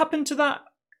 Oh, what happened to that?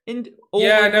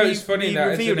 It's funny that,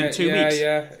 revealed isn't it? In 2 weeks.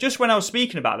 Yeah. Just when I was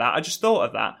speaking about that, I just thought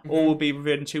of that. All will be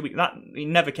revealed in 2 weeks. That he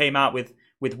never came out with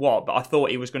what, but I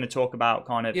thought he was going to talk about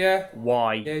kind of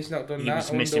why he's not done he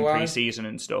was missing pre-season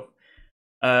and stuff.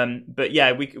 But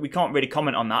yeah, we can't really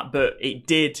comment on that, but it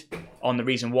did on the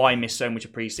reason why he missed so much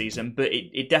of pre-season. But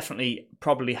it definitely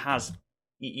probably has.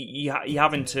 You're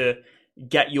having to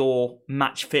get your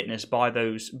match fitness by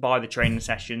the training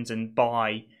sessions and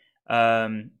by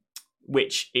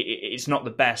which it's not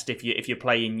the best if you're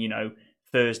playing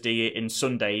Thursday and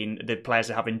Sunday and the players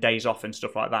are having days off and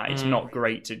stuff like that. It's not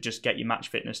great to just get your match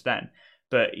fitness then.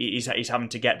 But he's having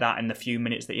to get that in the few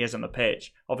minutes that he has on the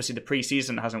pitch. Obviously, the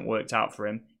pre-season hasn't worked out for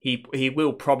him. He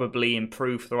will probably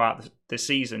improve throughout the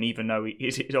season, even though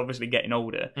he's obviously getting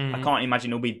older. I can't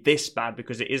imagine it'll be this bad,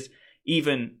 because it is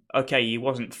even, okay, he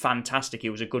wasn't fantastic. He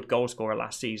was a good goal scorer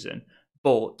last season,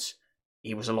 but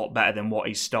he was a lot better than what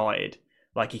he started.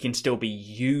 Like, he can still be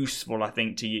useful, I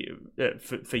think, to you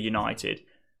for United,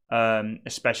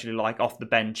 especially like off the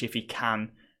bench if he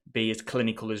can be as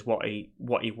clinical as what he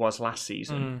was last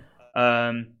season.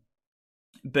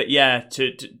 But yeah,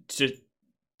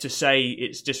 to say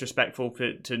it's disrespectful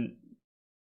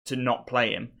to not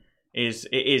play him is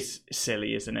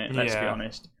silly, isn't it? Let's be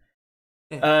honest.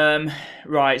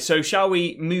 Right, so shall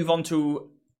we move on to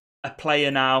a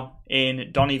player now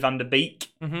in Donny van der Beek,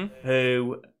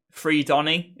 who free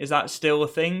Donny? Is that still a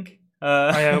thing?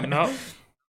 I hope not.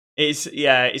 It's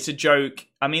a joke.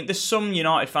 I mean, there's some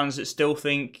United fans that still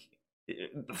think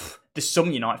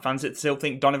Donny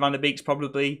van der Beek's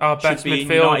probably our best should be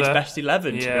midfielder. United's best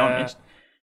 11, to be honest.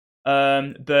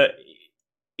 But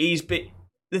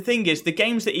the thing is, the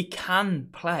games that he can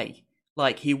play,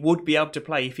 like he would be able to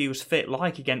play if he was fit,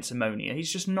 like against Ammonia,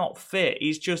 he's just not fit.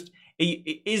 He's just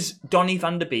Is Donny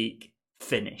van der Beek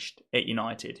finished at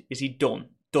United? Is he done?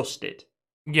 Dusted?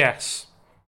 Yes,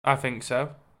 I think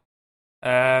so.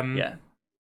 Yeah.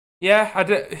 Yeah, I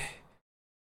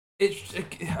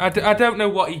don't know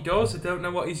what he does. I don't know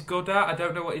what he's good at. I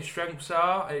don't know what his strengths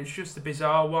are. It's just a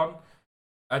bizarre one.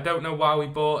 I don't know why we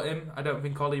bought him. I don't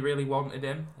think Ollie really wanted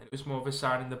him. It was more of a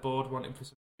signing the board wanted him for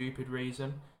some stupid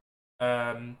reason.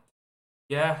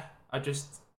 Yeah,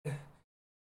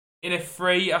 in a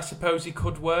free, I suppose he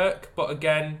could work. But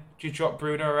again, do you drop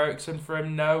Bruno Eriksson for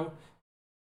him? No.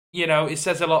 You know, it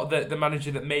says a lot that the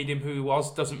manager that made him who he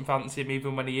was doesn't fancy him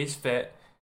even when he is fit.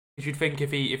 Because you'd think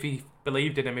if he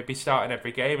believed in him, he'd be starting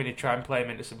every game and he'd try and play him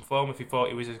into some form if he thought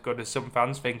he was as good as some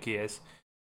fans think he is.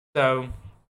 So,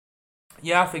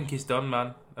 yeah, I think he's done,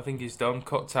 man. I think he's done.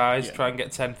 Cut ties, try and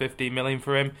get 10, 15 million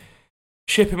for him.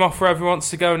 Ship him off wherever he wants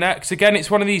to go next. Again,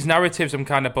 it's one of these narratives I'm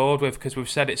kind of bored with because we've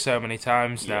said it so many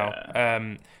times now.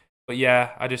 But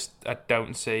yeah, I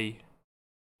don't see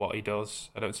what he does.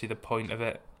 I don't see the point of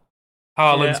it.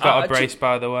 Haaland's got a brace,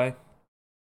 by the way.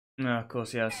 No, of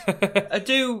course he has.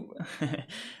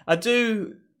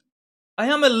 I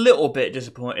am a little bit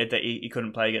disappointed that he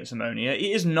couldn't play against Ammonia. It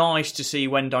is nice to see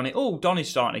when Donny's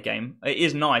starting a game. It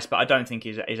is nice, but I don't think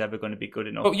he's ever going to be good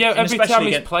enough. But yeah, every time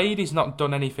he's played, he's not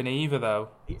done anything either, though.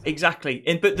 Exactly.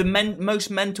 But the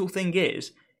most mental thing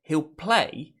is, he'll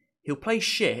play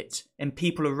shit, and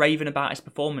people are raving about his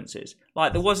performances.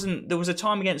 Like there was a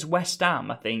time against West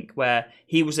Ham, I think, where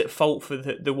he was at fault for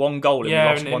the one goal and we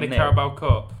lost 1-0. In the Carabao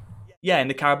Cup. Yeah, in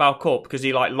the Carabao Cup, because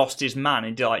he lost his man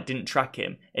and didn't track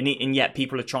him, and yet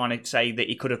people are trying to say that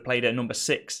he could have played at number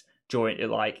 6 during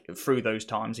through those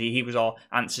times. He was our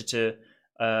answer to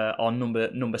our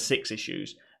number 6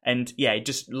 issues, and yeah, he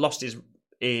just lost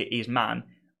his man.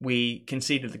 We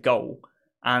conceded the goal,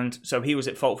 and so he was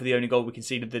at fault for the only goal we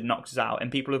conceded that knocked us out.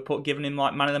 And people have given him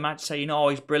man of the match, saying, "Oh,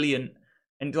 he's brilliant,"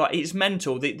 and it's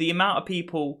mental. The amount of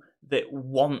people that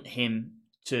want him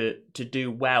to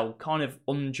do well, kind of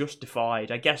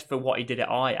unjustified, I guess, for what he did at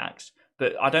Ajax.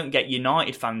 But I don't get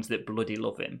United fans that bloody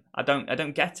love him. I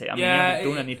don't get it. I mean, he hasn't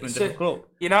done anything to the club.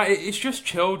 It's just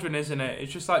children, isn't it?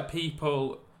 It's just like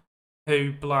people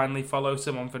who blindly follow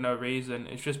someone for no reason.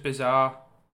 It's just bizarre.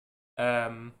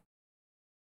 I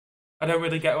don't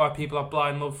really get why people have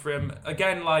blind love for him.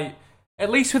 Again, at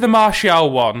least with the Martial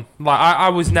one, I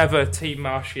was never Team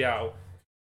Martial.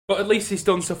 But at least he's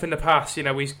done stuff in the past. You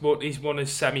know, he's won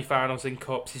his semi-finals in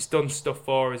cups. He's done stuff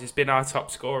for us. He's been our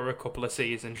top scorer a couple of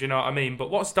seasons. You know what I mean? But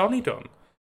what's Donny done?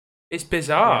 It's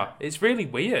bizarre. Yeah. It's really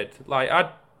weird.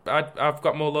 I've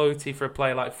got more loyalty for a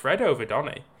player like Fred over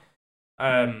Donny.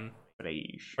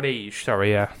 Brege.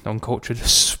 Sorry, yeah, uncultured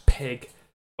pig.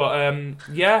 But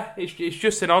yeah, it's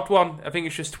just an odd one. I think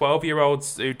it's just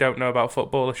 12-year-olds who don't know about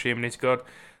football assuming he's good.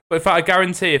 But I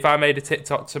guarantee if I made a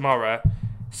TikTok tomorrow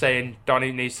saying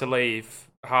Donny needs to leave,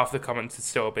 half the comments would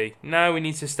still be, "No, he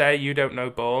needs to stay, you don't know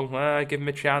ball, give him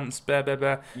a chance, blah, blah,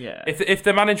 blah." Yeah. If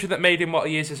the manager that made him what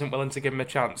he is isn't willing to give him a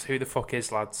chance, who the fuck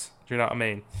is, lads? Do you know what I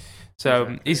mean? So,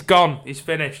 exactly. He's gone, he's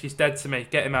finished, he's dead to me,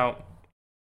 get him out.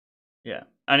 Yeah.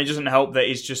 And it doesn't help that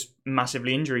he's just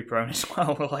massively injury prone as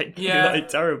well.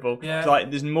 Terrible. Yeah. It's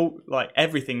there's more,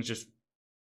 everything's just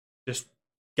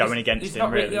going against him,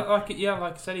 really. Like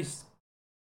I said, he's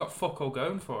got fuck all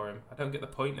going for him. I don't get the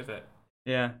point of it.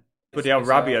 Yeah. But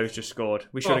Rabiot's just scored.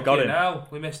 We should have got him. Hell,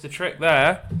 we missed a trick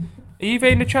there. Are you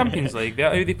in the Champions League? Who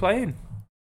are they playing?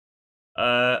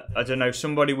 I don't know.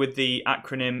 Somebody with the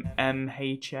acronym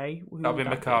MHA. That'll be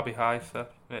Maccabi Haifa.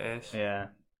 It is. Yeah.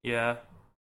 Yeah.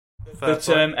 But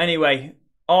anyway,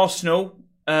 Arsenal,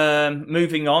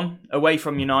 moving on, away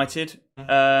from United.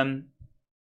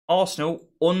 Arsenal,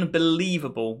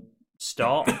 unbelievable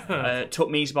start. Took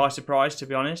me by surprise, to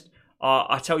be honest.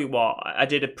 I tell you what, I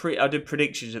did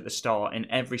predictions at the start, and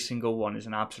every single one is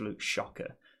an absolute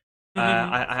shocker.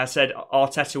 I said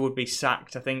Arteta would be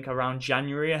sacked, I think, around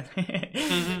January.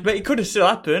 But it could have still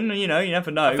happened, you never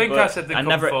know. I think I said they'd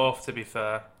come fourth, to be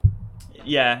fair.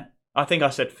 Yeah, I think I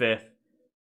said fifth.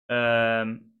 Yeah,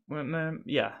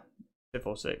 fifth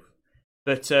or sixth.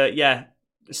 But yeah,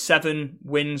 7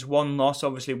 wins, 1 loss.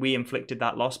 Obviously, we inflicted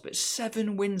that loss, but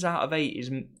 7 wins out of 8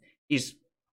 is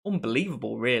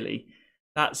unbelievable, really.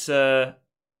 That's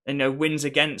wins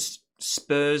against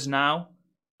Spurs now.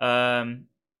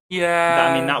 Yeah,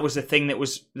 I mean that was the thing that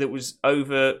was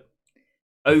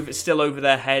still over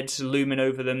their heads, looming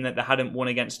over them, that they hadn't won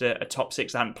against a top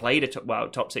 6. They hadn't played a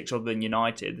top 6 other than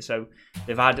United, so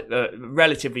they've had a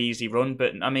relatively easy run.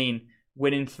 But I mean,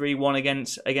 winning 3-1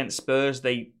 against Spurs,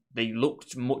 they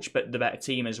looked much the better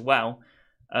team as well.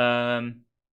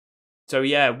 So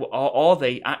yeah, are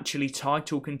they actually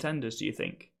title contenders, do you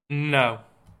think? No.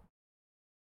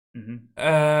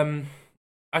 Mm-hmm.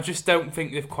 I just don't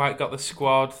think they've quite got the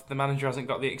squad. The manager hasn't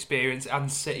got the experience,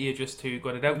 and City are just too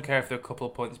good. I don't care if they're a couple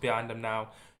of points behind them now.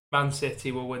 Man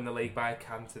City will win the league by a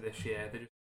canter this year. They're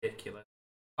just ridiculous.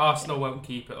 Arsenal won't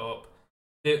keep it up.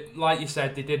 Like you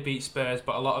said, they did beat Spurs,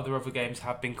 but a lot of their other games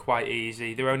have been quite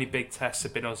easy. Their only big tests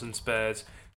have been us and Spurs.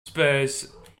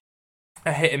 Spurs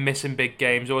are hit and miss in big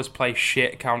games, always play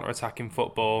shit counter-attacking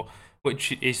football,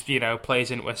 which is, plays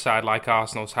into a side like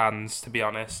Arsenal's hands, to be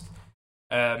honest.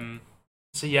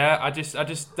 So yeah, I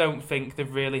just don't think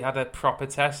they've really had a proper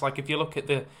test. Like, if you look at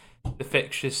the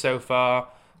fixtures so far,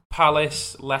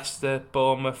 Palace, Leicester,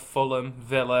 Bournemouth, Fulham,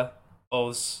 Villa,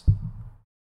 us,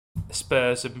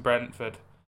 Spurs and Brentford.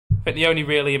 I think the only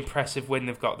really impressive win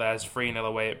they've got there is 3-0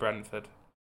 away at Brentford,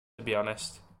 to be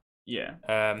honest.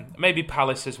 Yeah. Maybe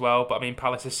Palace as well, but I mean,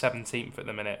 Palace is 17th at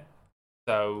the minute.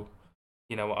 So,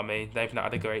 you know what I mean? They've not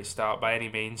had a great start by any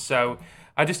means. So,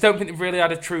 I just don't think they've really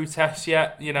had a true test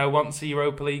yet. Once the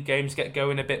Europa League games get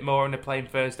going a bit more and they're playing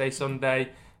Thursday, Sunday,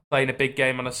 playing a big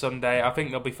game on a Sunday, I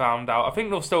think they'll be found out. I think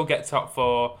they'll still get top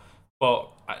four, but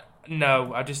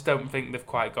no, I just don't think they've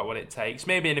quite got what it takes.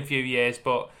 Maybe in a few years,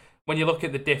 but when you look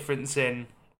at the difference in,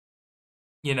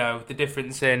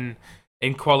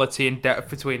 in quality and depth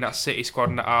between that City squad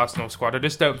and that Arsenal squad, I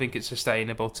just don't think it's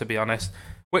sustainable, to be honest.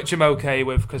 Which I'm okay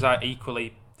with, because I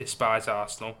equally despise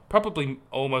Arsenal, probably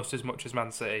almost as much as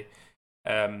Man City.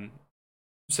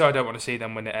 So I don't want to see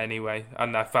them win it anyway,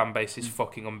 and their fan base is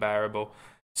fucking unbearable.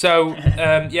 So,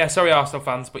 sorry Arsenal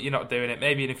fans, but you're not doing it.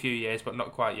 Maybe in a few years, but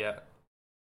not quite yet.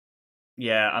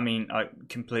 Yeah, I mean, I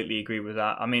completely agree with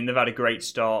that. I mean, they've had a great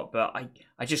start, but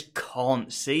I just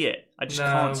can't see it. I just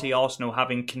can't see Arsenal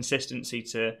having consistency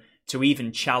to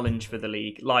even challenge for the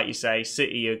league. Like you say,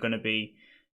 City are going to be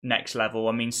next level.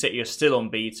 I mean, City are still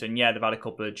unbeaten. Yeah, they've had a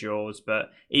couple of draws, but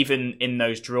even in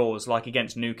those draws, like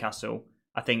against Newcastle,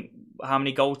 I think, how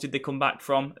many goals did they come back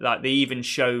from? Like, they even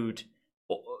showed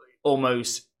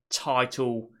almost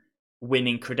title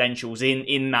winning credentials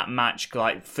in that match,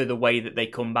 like, for the way that they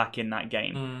come back in that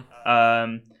game.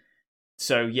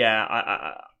 So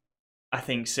yeah, I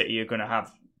think City are going to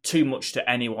have too much to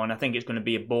anyone. I think it's going to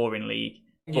be a boring league.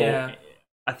 But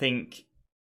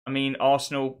I mean,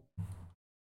 Arsenal,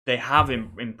 they have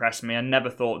impressed me. I never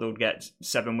thought they would get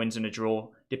 7 wins and a draw,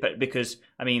 because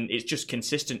I mean, it's just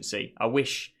consistency. I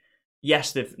wish,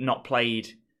 yes, they've not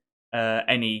played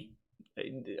any.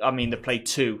 I mean, they've played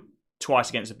twice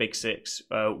against the Big Six,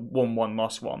 won one,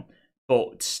 lost one.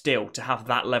 But still, to have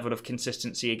that level of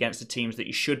consistency against the teams that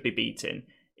you should be beating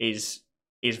is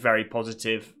very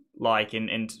positive. Like,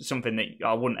 and something that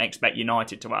I wouldn't expect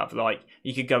United to have. Like,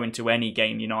 you could go into any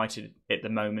game United at the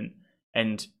moment,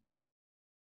 and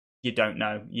you don't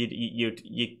know. You're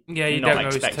not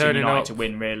expecting United to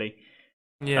win, really.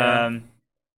 Yeah.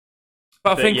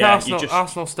 But I think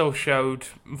Arsenal still showed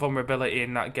vulnerability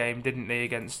in that game, didn't they,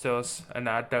 against us? And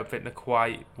I don't think they're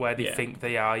quite where they think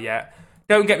they are yet.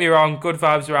 Don't get me wrong, good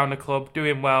vibes around the club,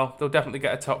 doing well. They'll definitely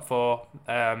get a top 4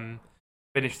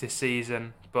 finish this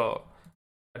season, but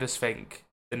I just think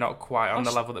they're not quite on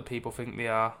the level that people think they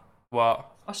are. What?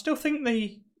 I still think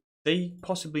they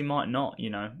possibly might not, You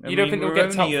don't think they'll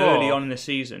get top 4? Early on in the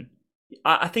season.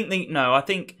 I think I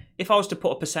think if I was to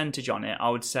put a percentage on it, I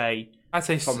would say... I'd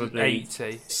say probably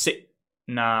 80.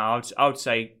 I would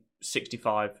say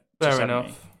 65 Fair to 70.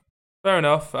 enough. Fair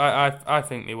enough. I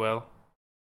think they will.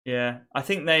 Yeah, I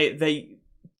think they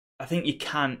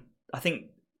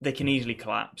can easily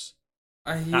collapse.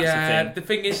 The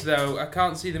thing is, though, I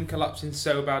can't see them collapsing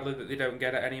so badly that they don't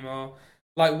get it anymore.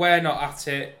 Like, we're not at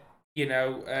it,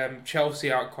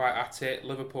 Chelsea aren't quite at it,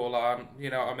 Liverpool aren't, you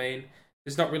know what I mean?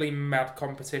 There's not really mad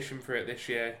competition for it this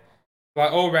year.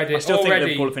 Like, already... I still think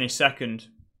Liverpool will finish second.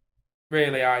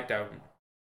 Really, I don't.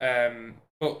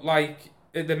 But, like,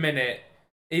 at the minute,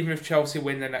 even if Chelsea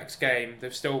win the next game,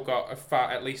 they've still got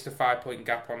at least a 5-point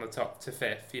gap on the top to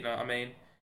 5th, you know what I mean?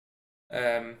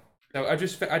 So I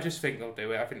just think they'll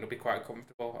do it. I think they'll be quite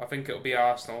comfortable. I think it'll be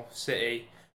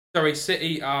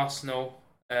City, Arsenal,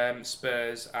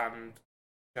 Spurs and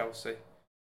Chelsea.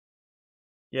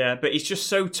 Yeah, but it's just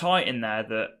so tight in there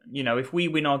that, if we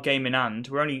win our game in hand,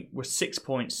 we're 6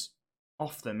 points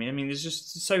off them. I mean, there's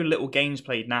just so little games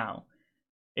played now.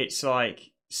 It's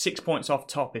like 6 points off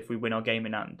top if we win our game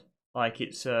in hand. Like,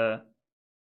 it's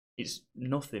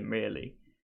nothing really.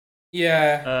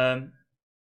 Yeah.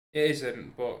 It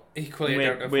isn't, but equally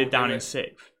we're down in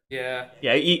 6th. Yeah.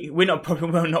 Yeah, we're not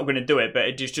going to do it, but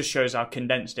it just shows how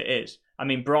condensed it is. I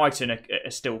mean, Brighton are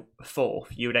still 4th.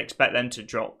 You would expect them to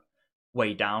drop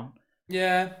way down.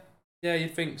 Yeah,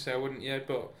 you'd think so, wouldn't you?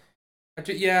 But I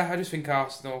just think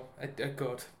Arsenal are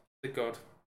good. The good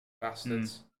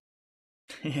bastards.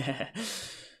 Yeah.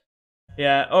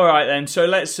 Yeah, all right then. So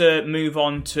let's move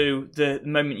on to the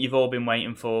moment you've all been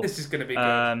waiting for. This is going to be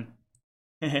good.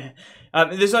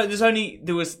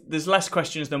 There's less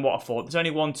questions than what I thought. There's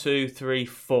only 1, 2, 3,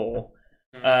 4.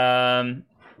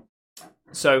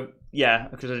 So yeah,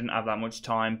 because I didn't have that much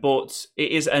time. But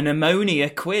it is an ammonia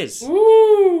quiz.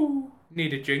 Woo!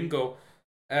 Need a jingle.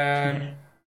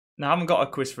 No, I haven't got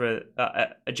a quiz for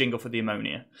a jingle for the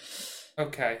ammonia.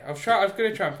 Okay, I was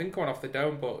going to try and think of one off the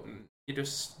dome, but you're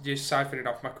just siphoning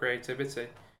off my creativity.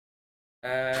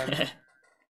 Yeah,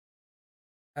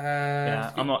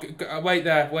 I'm not. Wait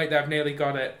there, I've nearly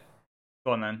got it.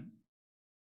 Go on then.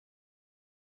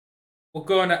 We're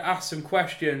going to ask some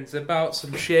questions about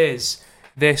some shiz.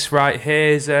 This right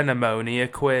here's an ammonia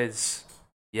quiz.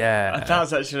 Yeah.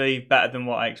 That's actually better than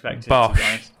what I expected. Bosh. To be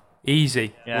honest.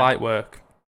 Easy. Yeah. Light work.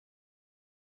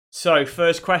 So,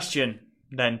 first question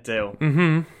then, Dill.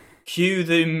 Mm-hmm. Cue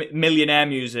the millionaire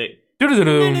music.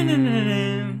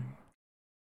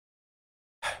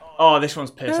 Oh, this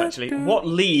one's piss, actually. What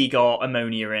league are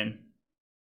ammonia in?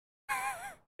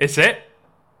 Is it?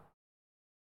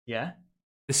 Yeah.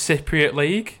 The Cypriot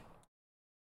League?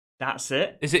 That's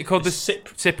it. Is it called the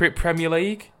Cypriot Premier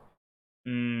League?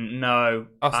 No.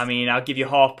 I'll give you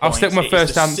half points. I'll stick my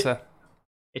first answer.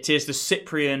 It is the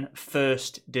Cyprian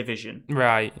First Division.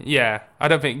 Right, yeah. I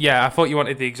thought you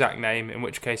wanted the exact name, in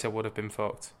which case I would have been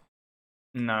fucked.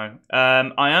 No.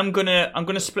 I'm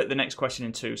gonna split the next question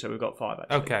in two, so we've got 5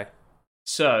 actually. Okay.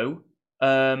 So,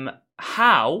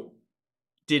 how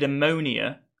did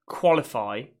Ammonia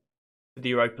qualify for the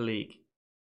Europa League?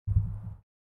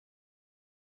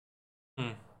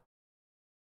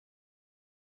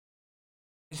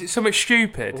 Is it something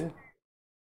stupid? Ooh.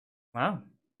 Wow.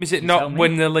 Is it not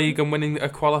winning the league and winning a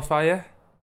qualifier? Is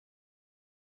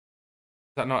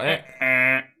that not it?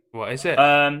 What is it?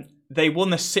 They won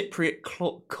the Cypriot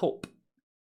Cup.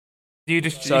 Do you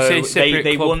say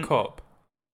Cypriot Club Cup?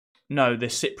 No, the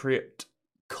Cypriot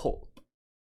Cup.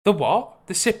 The what?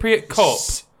 The Cypriot Cup?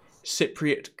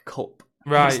 Cypriot Cup.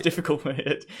 Right. It's difficult for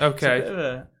it.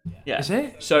 Okay. Yeah. Is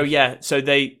it? So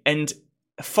they and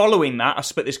following that, I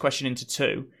split this question into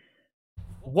 2.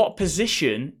 What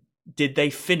position did they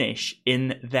finish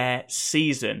in their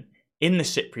season in the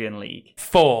Cyprian League?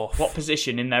 4th. What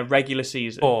position in their regular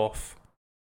season? 4th.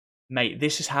 Mate,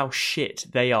 this is how shit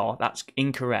they are. That's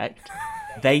incorrect.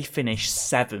 They finished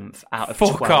 7th out of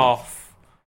 12. Fuck off.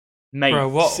 Mate, bro,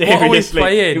 what seriously, are we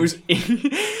playing? It was,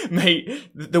 mate,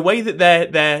 the way that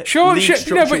their league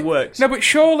structure works. No, but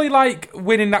surely, like,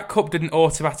 winning that cup didn't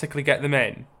automatically get them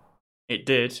in. It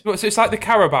did. So it's like the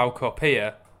Carabao Cup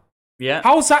here. Yeah.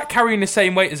 How's that carrying the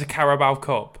same weight as a Carabao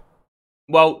Cup?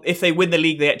 Well, if they win the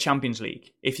league, they get Champions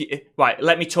League.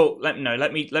 Let me talk. Let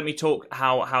me talk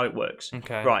how it works.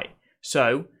 Okay. Right.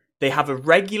 So they have a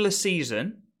regular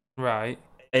season, right,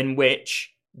 in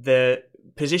which the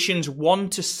positions 1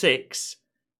 to 6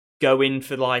 go in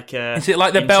for like a. Is it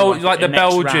like the Belgian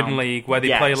round. League where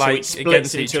they play like so it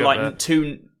against splits each into other? Like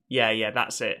 2. Yeah,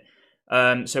 that's it.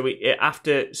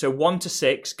 So 1 to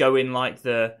 6 go in like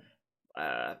the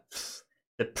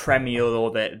Premier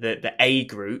or the A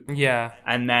group. Yeah.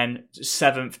 And then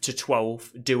 7th to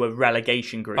 12th do a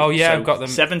relegation group. Oh yeah, so I've got them.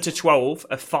 7 to 12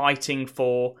 are fighting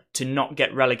to not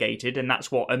get relegated, and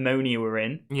that's what Ammonia were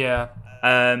in. Yeah.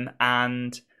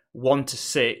 And 1 to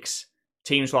 6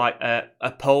 teams like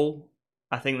Apol,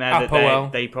 I think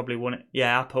they probably won it.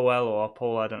 Yeah, Apoel or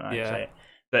Apol, I don't know how to say it.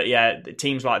 But yeah, the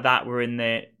teams like that were in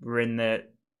the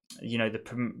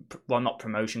not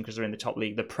promotion because they're in the top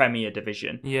league, the Premier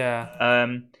Division. Yeah.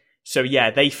 So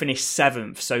yeah, they finished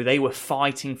 7th, so they were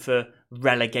fighting for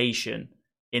relegation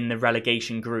in the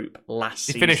relegation group last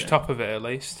season. They finished top of it at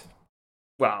least.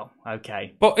 Well,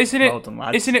 okay. But isn't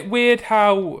it weird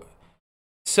how?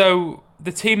 So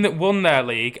the team that won their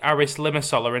league, Aris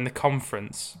Limassol, are in the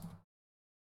conference.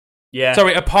 Yeah.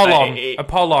 Sorry, Apollon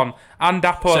and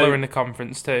Apoel are in the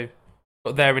conference too,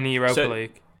 but they're in the Europa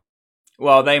League.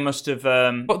 Well, they must have.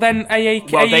 But then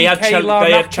AEK. Well, they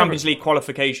had Champions League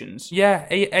qualifications. Yeah,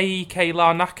 AEK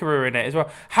Larnaca are in it as well.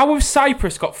 How have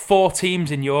Cyprus got 4 teams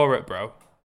in Europe, bro?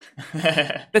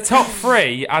 The top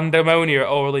 3 and Ammonia are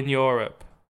all in Europe.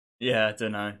 Yeah, I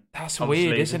don't know. That's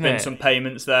weird, isn't it? There's been some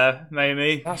payments there,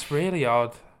 maybe. That's really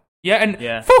odd. Yeah,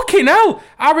 and fucking hell,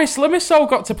 Aris Limassol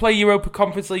got to play Europa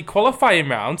Conference League qualifying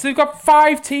rounds. They've got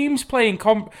 5 teams playing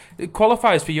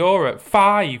qualifiers for Europe.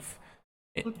 5.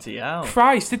 Bloody hell.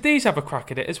 Christ, did these have a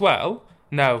crack at it as well?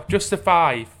 No, just the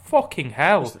 5. Fucking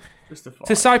hell. Just the 5.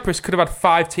 So Cyprus could have had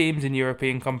 5 teams in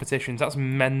European competitions. That's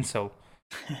mental.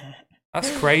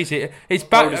 That's crazy. It's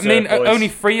Well bad. I mean, deserved, boys. only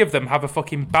 3 of them have a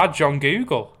fucking badge on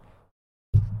Google,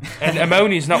 and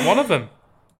Ammonia's not one of them.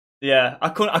 Yeah, I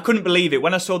couldn't believe it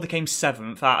when I saw they came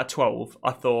 7th out of 12.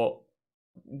 I thought,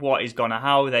 what is gonna?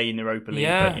 How are they in the Europa League?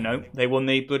 Yeah. But they won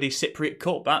the bloody Cypriot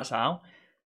Cup. That's how.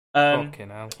 Fucking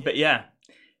hell. But yeah.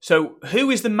 So who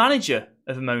is the manager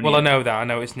of Ammonia? Well, I know that. I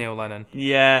know it's Neil Lennon.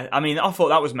 Yeah, I mean, I thought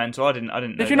that was mental. I didn't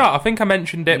know. Did you not? I think I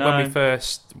mentioned it No.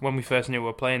 when we first knew we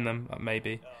were playing them.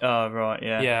 Maybe. Oh right,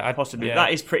 yeah, Yeah, possibly. yeah.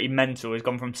 That is pretty mental. He's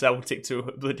gone from Celtic to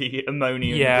bloody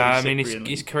Ammonia. Yeah, I and mean, bloody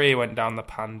his Cypriot. career went down the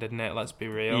pan, didn't it? Let's be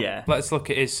real. Yeah. Let's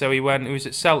look at his. So he was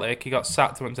at Celtic. He got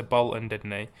sacked and went to Bolton,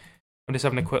 didn't he? I'm just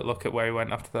having a quick look at where he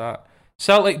went after that.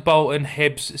 Celtic, Bolton,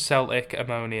 Hibs, Celtic,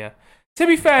 Ammonia. To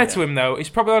be fair to him, though, he's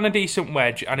probably on a decent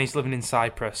wedge and he's living in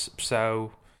Cyprus.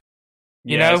 So,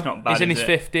 you know, it's not bad, he's in is his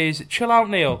it? 50s. Chill out,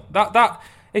 Neil. That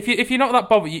if you're not that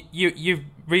bothered, you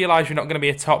realise you're not going to be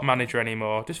a top manager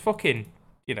anymore. Just fucking,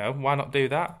 why not do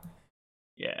that?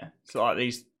 Yeah, it's like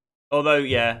these. Although,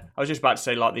 yeah, I was just about to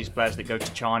say like these players that go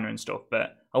to China and stuff,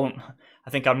 but I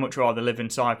think I'd much rather live in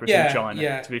Cyprus than China.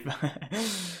 Yeah. To be fair.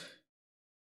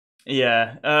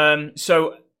 Yeah.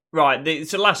 So right,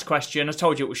 it's the last question. I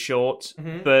told you it was short,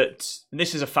 but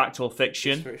this is a fact or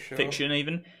fiction. It's very short. Fiction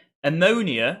even.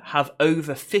 Ammonia have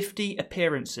over 50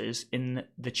 appearances in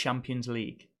the Champions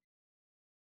League.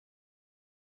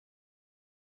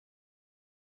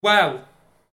 Well,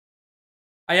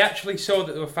 I actually saw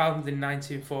that they were founded in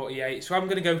 1948, so I'm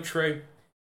going to go true.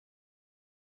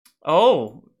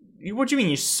 Oh, what do you mean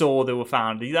you saw they were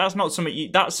founded? That's not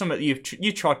something. That's something that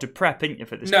you tried to prep, didn't you,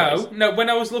 for this? quiz? No. When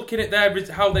I was looking at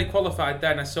how they qualified,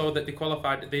 then I saw that they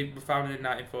were founded in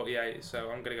 1948.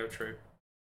 So I'm going to go true.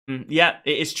 Yeah,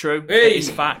 it is true. Hey! It is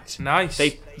fact. Nice.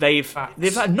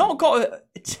 They've not got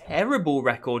a terrible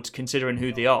record considering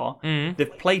who they are.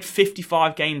 They've played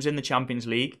 55 games in the Champions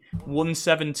League, won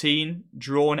 17,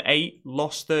 drawn 8,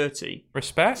 lost 30.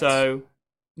 Respect. So,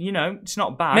 it's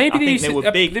not bad. Maybe I think they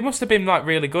were big. They must have been like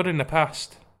really good in the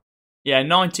past. Yeah,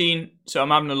 19. So I'm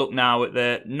having a look now at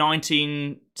the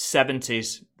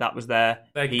 1970s. That was their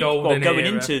Their golden going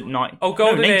era. into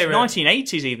Golden era.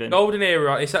 1980s even. Golden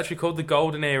era. It's actually called the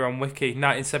Golden Era on Wiki.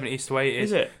 1970s to 80s.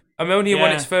 Is it? Ammonia won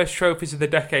Yeah. its first trophies of the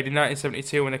decade in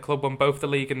 1972 when the club won both the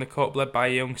league and the cup, led by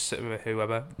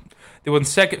whoever. They won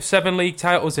 7 league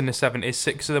titles in the 70s.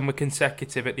 6 of them were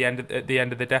consecutive at the end of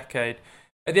the decade.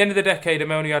 At the end of the decade,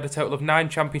 Ammonia had a total of 9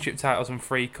 championship titles and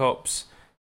 3 cups.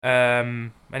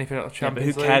 Anything else? Yeah, but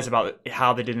who cares about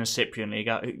how they did in the Cyprian League?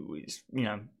 It's,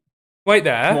 Wait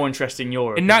there. more interesting in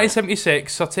Europe. In isn't it?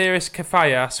 1976, Sotiris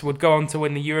Kefayas would go on to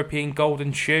win the European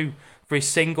Golden Shoe for his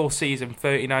single season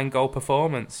 39-goal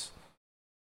performance.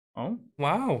 Oh,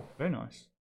 Wow. very nice.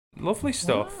 Lovely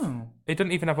stuff. Wow. He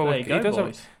doesn't even have a There wiki. you He go, does have,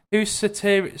 boys. who's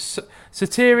Sotiris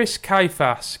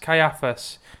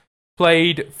Kayafas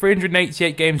played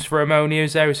 388 games for Ammonia. He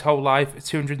was there his whole life,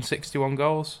 261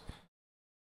 goals.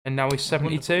 And now he's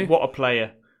 72. What a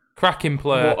player. Cracking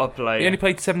player. What a player. He only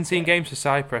played 17 games for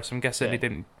Cyprus. I'm guessing Yeah. he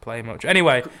didn't play much.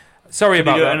 Anyway, sorry Did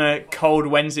he about do it that. on a cold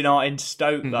Wednesday night in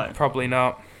Stoke, though? Probably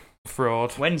not.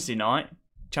 Fraud. Wednesday night?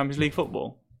 Champions League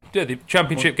football? Yeah, the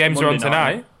championship games are on Monday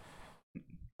night. tonight.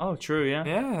 Oh, true, yeah.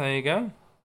 Yeah, there you go.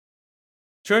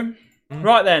 True.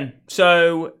 Right then.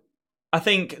 So, I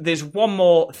think there's one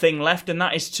more thing left, and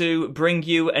that is to bring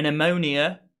you an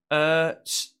Ammonia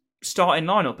starting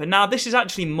lineup. And now this is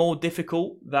actually more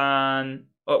difficult than...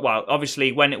 Well,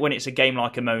 obviously, when it's a game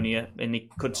like Ammonia, and he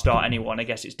could start anyone, I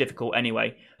guess it's difficult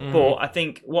anyway. But I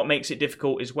think what makes it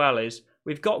difficult as well is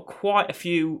we've got quite a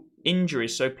few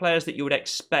injuries, so players that you would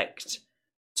expect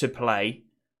to play,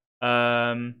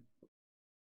 like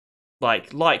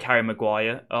Harry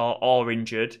Maguire, are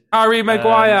injured. Harry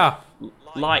Maguire.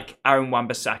 Like Aaron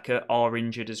Wan-Bissaka are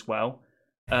injured as well.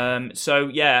 So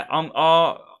yeah,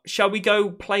 shall we go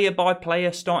player by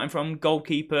player, starting from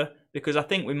goalkeeper? Because I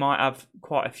think we might have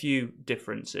quite a few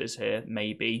differences here,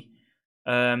 maybe.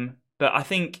 But I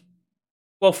think,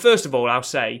 well, first of all, I'll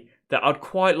say that I'd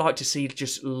quite like to see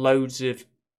just loads of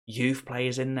youth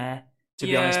players in there, to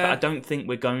be honest. But I don't think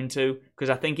we're going to, because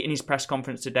I think in his press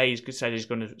conference today, he said he's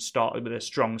going to start with a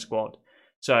strong squad.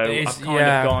 So I've kind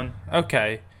of gone...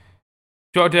 Okay.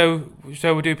 Shall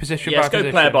we do position by let's position?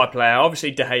 go player by player.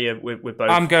 Obviously, De Gea, we're both...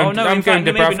 I'm going in fact,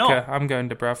 maybe Dubravka. not. I'm going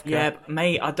Dubravka. Yeah,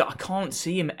 mate, I can't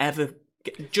see him ever...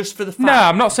 Just for the fact... No,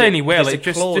 I'm not saying he that will. there's a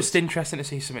It's clause- just interesting to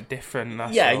see something different.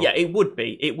 That's Yeah, all. yeah, it would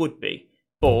be.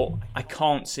 But I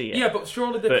can't see it. Yeah, but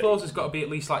surely the clause has got to be at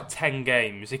least like 10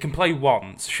 games. He can play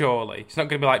once, surely. It's not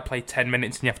going to be like play 10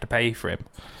 minutes and you have to pay for him.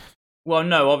 Well,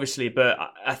 no, obviously, but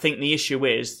I think the issue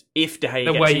is if De Gea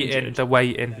They're gets waiting. injured, They're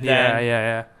waiting. then-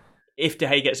 Yeah. if De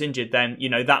Gea gets injured, then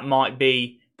that might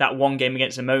be that one game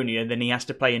against Ammonia. Then he has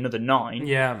to play another 9.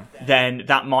 Yeah. Then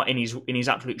that might in his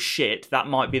absolute shit. That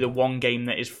might be the one game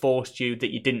that has forced you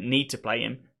that you didn't need to play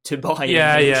him to buy him.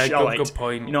 Yeah. Good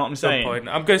point. You know what I'm saying? Good point.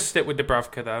 I'm going to stick with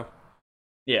Dubravka though.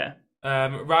 Yeah.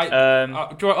 Right. Do you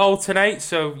want to alternate?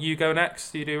 So you go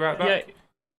next. You do right back.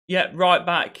 Yeah. Right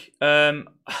back.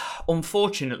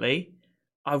 Unfortunately,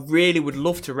 I really would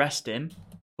love to rest him,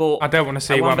 but I don't want to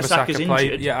see Wan-Bissaka play.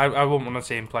 Injured. Yeah, I wouldn't want to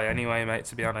see him play anyway, mate.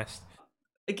 To be honest.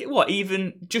 What?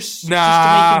 Even just to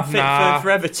make him fit for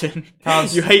Everton?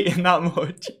 You hate him that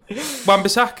much?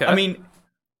 Wan-Bissaka? I mean,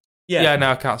 yeah. Yeah,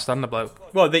 no, I can't stand the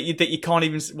bloke. Well, that you can't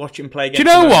even watch him play against. Do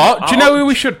you know what? Do you know who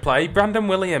we should play? Brandon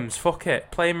Williams. Fuck it.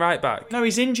 Play him right back. No,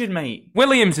 he's injured, mate.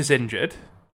 Williams is injured.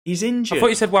 He's injured. I thought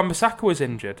you said Wan-Bissaka was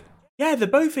injured. Yeah, they're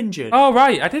both injured. Oh,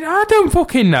 right. I don't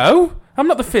fucking know. I'm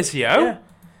not the physio. Yeah.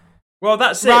 Well,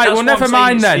 that's it. Right, that's well, never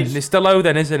mind then. It's Dalot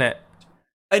then, isn't it?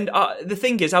 And the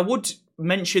thing is, I would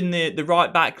mention the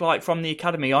right back from the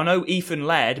academy. I know Ethan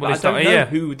Laird, but I don't know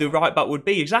who the right back would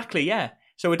be. Exactly, yeah.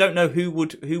 So I don't know who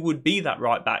would be that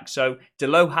right back. So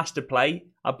Dalot has to play.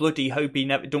 I bloody hope he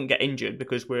don't get injured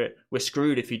because we're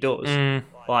screwed if he does. In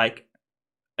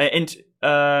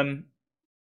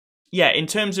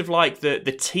terms of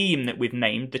the team that we've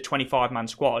named, the 25-man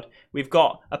squad, we've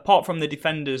got, apart from the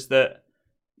defenders that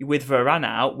with Varane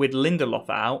out, with Lindelof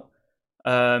out,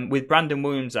 with Brandon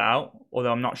Williams out,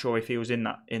 although I'm not sure if he was in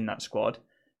that squad,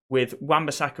 with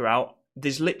Wan-Bissaka out,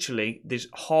 there's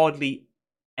hardly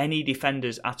any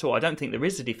defenders at all. I don't think there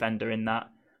is a defender in that.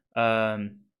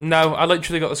 No, I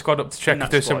literally got the squad up to check if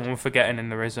there's someone we're forgetting,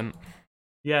 and there isn't.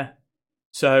 Yeah.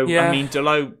 So, I mean,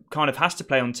 Dalot kind of has to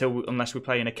play unless we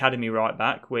play an academy right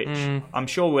back, which I'm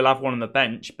sure we'll have one on the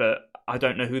bench, but I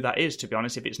don't know who that is, to be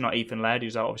honest, if it's not Ethan Laird,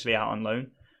 who's obviously out on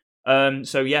loan.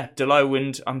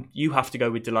 Dalot, and you have to go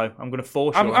with Dalot. I'm going to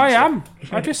force you. I am.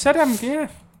 I just said yeah.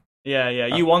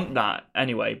 Yeah. You want that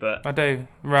anyway, but... I do.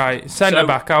 Right.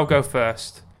 Centre-back, I'll go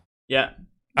first. Yeah.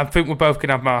 I think we're both going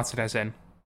to have Martinez in.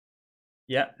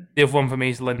 Yeah. The other one for me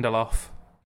is Lindelof.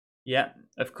 Yeah,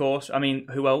 of course. I mean,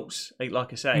 who else?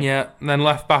 Like I say. Yeah, and then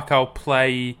left-back, I'll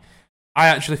play... I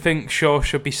actually think Shaw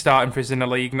should be starting for us in the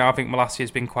league now. I think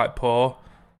Malacia's been quite poor.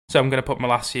 So I'm going to put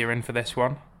Malacia in for this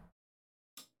one.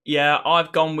 Yeah,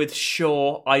 I've gone with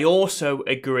Shaw. I also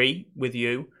agree with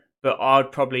you, but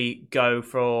I'd probably go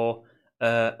for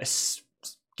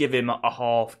give him a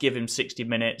half, give him 60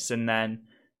 minutes, and then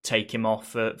take him off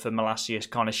for Malacia,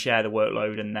 kind of share the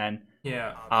workload, and then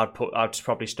I'd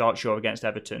probably start Shaw against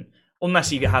Everton, unless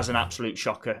he has an absolute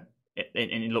shocker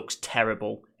and it looks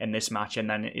terrible in this match, and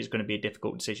then it's going to be a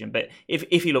difficult decision. But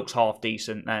if he looks half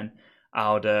decent, then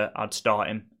I'd start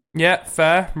him. Yeah,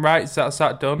 fair. Right, so that's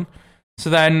that done. So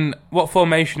then, what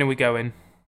formation are we going?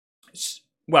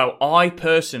 Well, I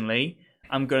personally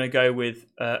am going to go with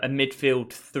a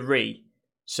midfield 3.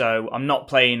 So I'm not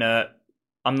playing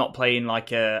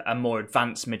like a more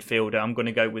advanced midfielder. I'm going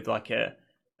to go with like a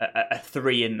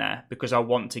 3 in there because I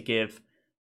want to give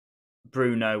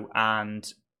Bruno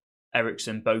and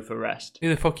Eriksen both a rest. Who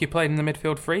the fuck are you playing in the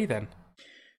midfield 3 then?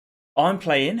 I'm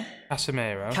playing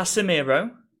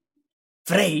Casemiro,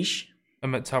 Frege,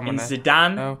 and McTominay. And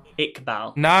Zidane,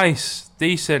 Iqbal. Nice,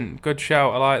 decent, good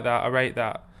shout. I like that. I rate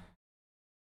that.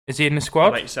 Is he in the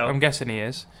squad? I'm guessing he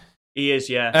is. He is,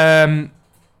 yeah.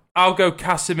 I'll go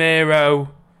Casemiro,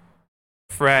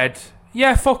 Fred.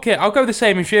 Yeah, fuck it. I'll go the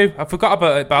same as you. I forgot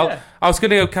about it, Bal. Yeah. I was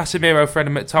going to go Casemiro, Fred,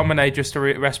 and McTominay just to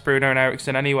rest Bruno and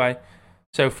Eriksen anyway.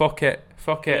 So fuck it.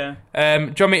 Yeah. Do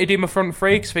you want me to do my front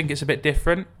 3? Because I think it's a bit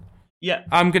different. Yeah.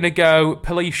 I'm going to go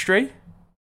Pellistri.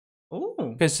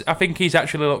 Ooh. Because I think he's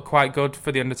actually looked quite good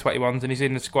for the under-21s, and he's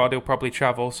in the squad. He'll probably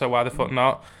travel, so why the fuck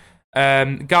not?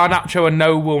 Garnacho, I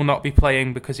know will not be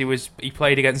playing because he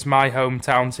played against my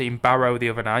hometown team, Barrow, the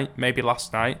other night, maybe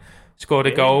last night. Scored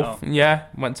a goal. Oh. Yeah,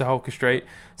 went to Holker Street.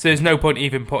 So there's no point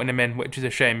even putting him in, which is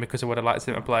a shame because I would have liked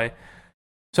him to play.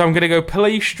 So I'm going to go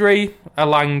Pellistri,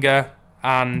 Elanga,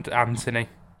 and Anthony.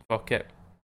 Fuck it.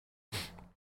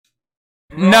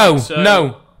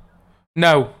 Right,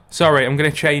 No. Sorry, I'm going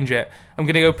to change it. I'm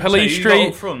going to go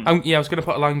Pellistri. I was going to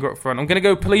put Elanga up front. I'm going to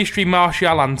go Pellistri,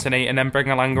 Martial, Anthony, and then bring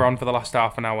Elanga on for the last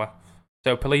half an hour.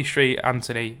 So Pellistri,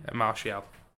 Anthony, and Martial.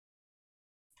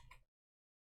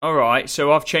 All right,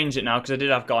 so I've changed it now because I did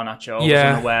have Garnacho. I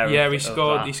wasn't aware of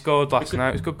that. He scored last night.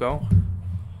 It was a good goal.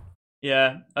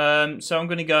 Yeah. So I'm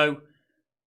going to go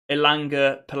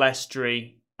Elanga,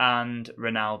 Pellistri, and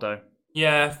Ronaldo.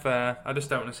 Yeah, fair. I just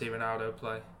don't want to see Ronaldo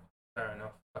play. Fair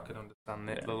enough. I can understand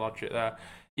it, the logic there.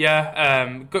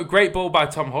 Yeah, great ball by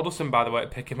Tom Huddleston, by the way, to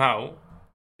pick him out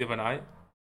the other night.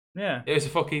 Yeah. It was a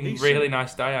fucking Decent. really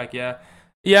nice diag, yeah.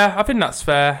 Yeah, I think that's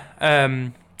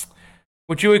fair.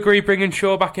 Would you agree bringing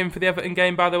Shaw back in for the Everton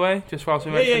game, by the way? Just whilst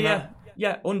we mentioned that?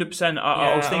 Yeah, 100%.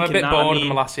 I was thinking I'm a bit that. bored of the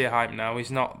Malacia hype now.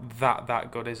 He's not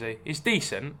that good, is he? He's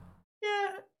decent. Yeah,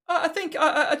 I think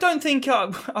I don't think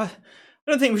I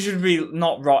don't think we should be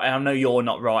not right. I know you're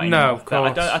not right. No, of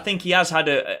course. I think he has had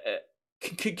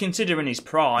considering his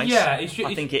price. Yeah, I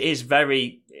think it is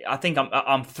very. I think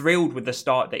I'm thrilled with the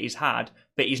start that he's had,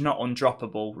 but he's not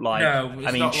undroppable. Like, no,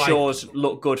 I mean, Shaw's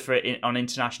looked good for it on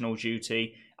international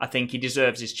duty. I think he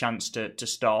deserves his chance to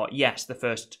start. Yes, the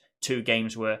first 2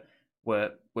 games were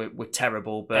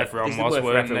terrible, but everyone was,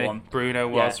 weren't they? Bruno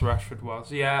was, yeah. Rashford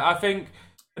was. Yeah,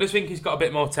 I just think he's got a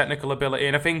bit more technical ability,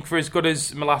 and I think for as good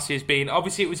as Malacia's been,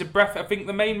 obviously it was a breath. I think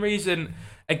the main reason,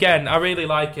 again, I really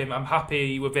like him. I'm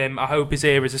happy with him. I hope he's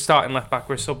here as a starting left back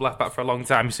or a sub left back for a long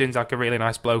time. He seems like a really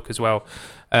nice bloke as well.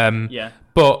 Yeah.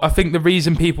 But I think the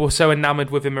reason people were so enamoured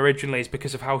with him originally is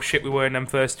because of how shit we were in them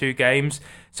first 2 games.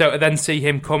 So to then see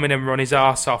him come in and run his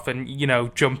arse off and,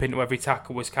 jump into every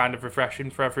tackle was kind of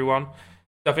refreshing for everyone.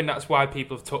 I think that's why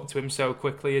people have took to him so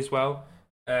quickly as well.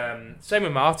 Same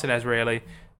with Martinez, really.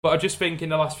 But I just think in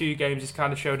the last few games he's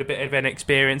kind of showed a bit of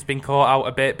inexperience, been caught out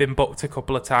a bit, been booked a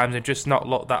couple of times and just not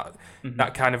looked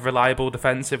that kind of reliable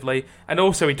defensively. And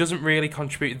also he doesn't really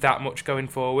contribute that much going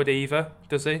forward either,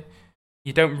 does he?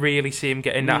 You don't really see him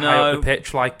getting that high up the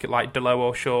pitch like Dalot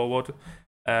or Shaw would.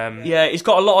 Yeah, he's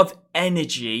got a lot of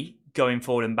energy going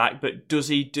forward and back, but does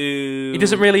he do... He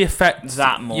doesn't really affect...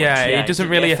 that much. Yeah, he doesn't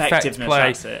really affect play.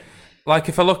 That's it. Like,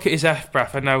 if I look at his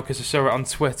FBref, I know because I saw it on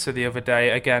Twitter the other day.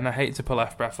 Again, I hate to pull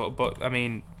FBref up, but, I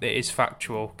mean, it is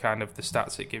factual, kind of, the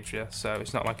stats it gives you, so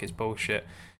it's not like it's bullshit.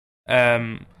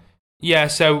 So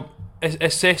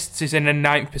assists is in the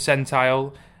 9th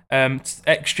percentile.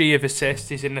 XG of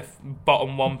assists is in the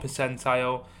bottom 1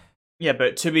 percentile. Yeah,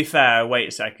 but to be fair, wait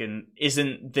a second.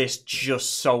 Isn't this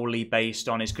just solely based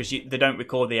on his... Because they don't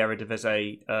record the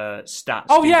Eredivisie stats.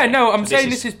 Oh, yeah, no, I'm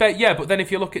saying this is... Yeah, but then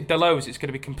if you look at Dalot's, it's going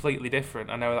to be completely different.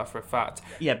 I know that for a fact.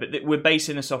 Yeah, but we're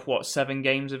basing this off, 7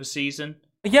 games of a season?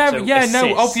 Yeah, so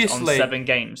no, obviously. On 7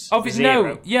 games. Obviously,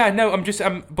 zero.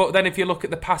 But then if you look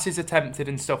at the passes attempted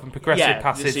and stuff and progressive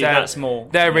passes, that's more.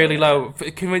 They're really low.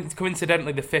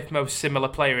 Coincidentally, the 5th most similar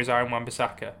player is Aaron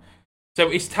Wan-Bissaka. So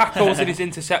his tackles and his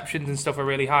interceptions and stuff are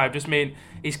really high. I just mean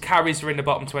his carries are in the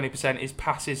bottom 20%, his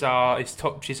passes are, his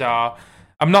touches are.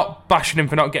 I'm not bashing him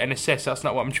for not getting assists, that's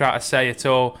not what I'm trying to say at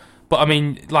all. But I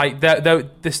mean, like, the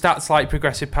stats like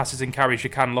progressive passes and carries you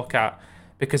can look at,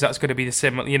 because that's going to be the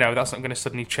similar, that's not going to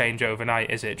suddenly change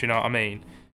overnight, is it? Do you know what I mean?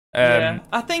 Yeah.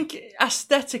 I think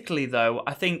aesthetically, though,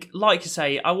 like you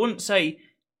say, I wouldn't say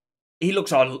he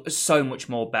looks so much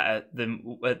more better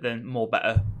than more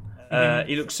better.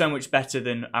 He looks so much better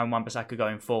than Aaron Wan-Bissaka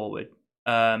going forward.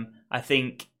 I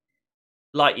think,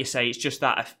 like you say, it's just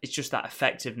that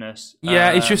effectiveness.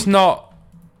 Yeah, he's just not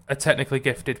a technically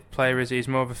gifted player, is he? He's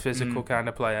more of a physical kind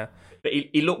of player. But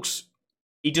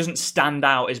he doesn't stand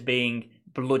out as being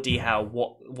bloody hell.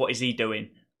 What is he doing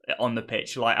on the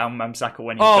pitch like Aaron Wan-Bissaka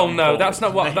when he's going forward? That's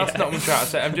not what I'm trying to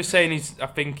say. I'm just saying I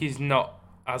think he's not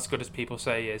as good as people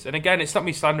say he is. And again, it's not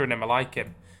me slandering him. I like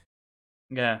him.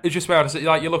 Yeah, it's just honest.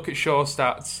 Like, you look at Shaw's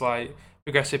stats, like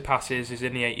progressive passes is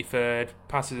in the 83rd,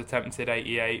 passes attempted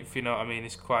 88th. You know what I mean?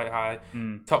 It's quite high.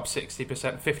 Top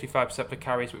 60%, 55% for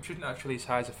carries, which isn't actually as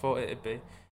high as I thought it'd be.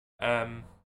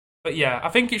 But yeah, I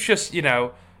think it's just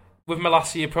with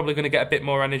Malacia, you're probably going to get a bit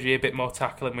more energy, a bit more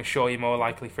tackling. We're sure you're more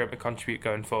likely for him to contribute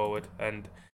going forward. And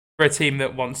for a team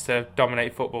that wants to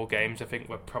dominate football games, I think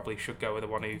we probably should go with the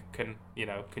one who can,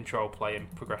 control play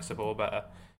and progress the ball better.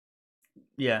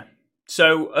 Yeah.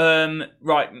 So,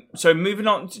 right. So, moving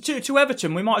on to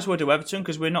Everton. We might as well do Everton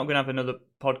because we're not going to have another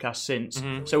podcast since.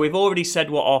 Mm-hmm. So, we've already said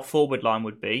what our forward line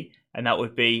would be, and that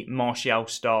would be Martial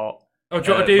start. Oh,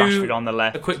 do you want to do Rashford on the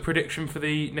left? A quick prediction for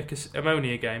the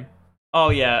Ammonia game? Oh,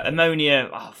 yeah. Ammonia.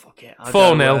 Oh, fuck it.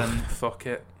 4-0. Fuck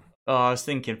it. Oh, I was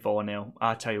thinking 4-0.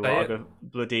 I'll tell you what. I'll go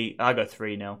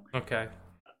 3-0. Okay.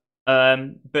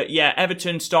 But yeah,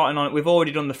 Everton starting on it. We've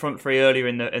already done the front three earlier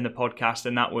in the podcast,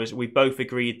 and that was we both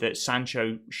agreed that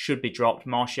Sancho should be dropped,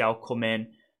 Martial come in,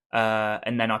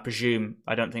 and then I presume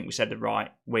I don't think we said the right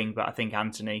wing, but I think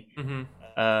Anthony.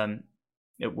 Mm-hmm.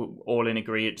 All in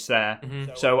agreement there.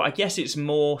 Mm-hmm. So I guess it's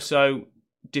more so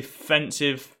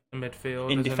defensive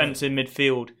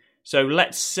midfield. So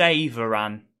let's say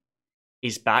Varane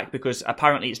is back because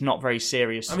apparently it's not very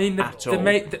serious. I mean, at all.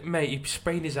 Mate, he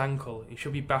sprained his ankle. He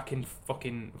should be back in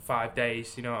fucking 5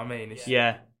 days. You know what I mean?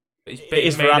 Yeah,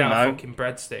 he's made out of fucking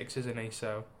breadsticks, isn't he?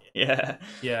 So Yeah.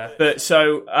 Yeah. But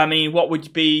so, I mean, what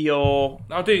would be your...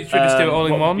 Should we just do it all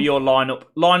in what one? would be your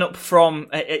lineup from...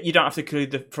 you don't have to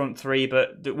include the front three,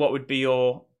 but what would be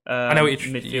your I know what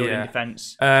midfield and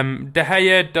defence? De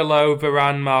Gea, Dalot,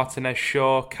 Varane, Martinez,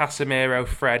 Shaw, Casemiro,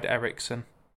 Fred, Eriksen.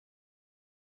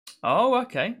 Oh,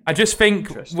 okay. I just think,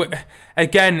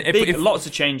 again... lots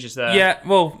of changes there. Yeah,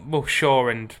 well, Shaw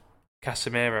and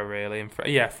Casemiro, really. And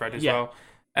Fred as well.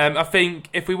 I think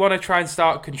if we want to try and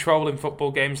start controlling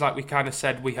football games like we kind of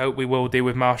said we hope we will do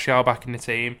with Martial back in the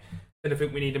team, then I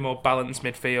think we need a more balanced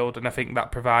midfield, and I think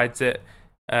that provides it.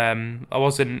 I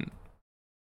wasn't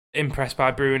impressed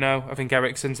by Bruno. I think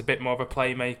Eriksen's a bit more of a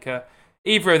playmaker.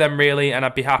 Either of them, really, and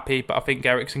I'd be happy, but I think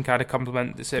Eriksen kind of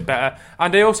complements it better.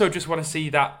 And I also just want to see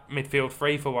that midfield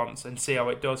three for once and see how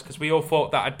it does, because we all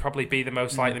thought that'd probably be the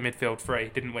most likely midfield three,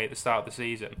 didn't we, at the start of the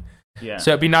season? Yeah.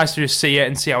 So it'd be nice to just see it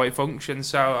and see how it functions.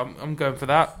 So I'm going for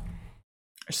that.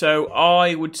 So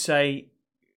I would say,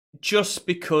 just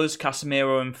because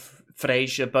Casemiro and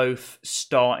Fraser both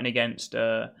starting against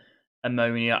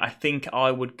Ammonia, I think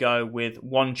I would go with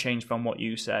one change from what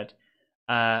you said.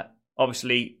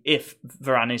 Obviously, if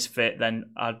Varane is fit,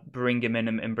 then I'd bring him in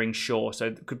and bring Shaw.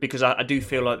 So because I do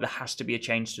feel like there has to be a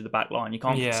change to the back line. You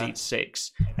can't concede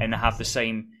 6 and have the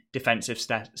same defensive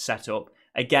setup.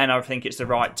 Again, I think it's the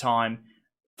right time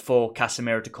for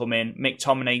Casemiro to come in.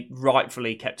 McTominay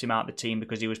rightfully kept him out of the team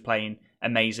because he was playing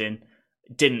amazing.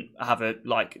 Didn't have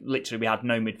literally we had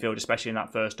no midfield, especially in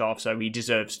that first half. So he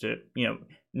deserves to,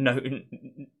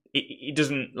 it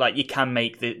doesn't, you can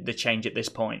make the change at this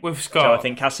point. With Scott. So I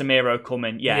think Casemiro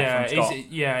coming, from Scott.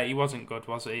 He wasn't good,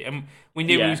 was he? And we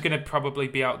knew he was going to probably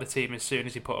be out of the team as soon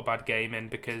as he put a bad game in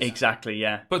because... Exactly,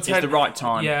 yeah. But it's the right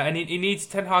time. Yeah, and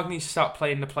Ten Hag needs to start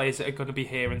playing the players that are going to be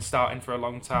here and starting for a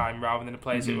long time rather than the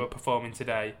players that are performing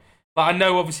today. I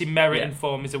know, obviously, merit and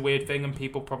form is a weird thing and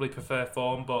people probably prefer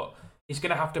form, but he's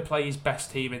going to have to play his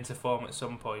best team into form at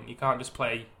some point. You can't just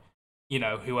play...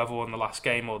 whoever won the last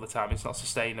game all the time. It's not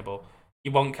sustainable.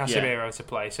 You want Casemiro to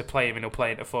play, so play him and he'll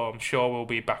play into form. Shaw will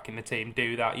be back in the team,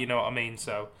 do that, you know what I mean?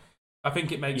 So I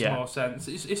think it makes more sense.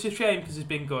 It's a shame because he's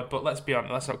been good, but let's be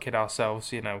honest, let's not kid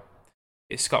ourselves,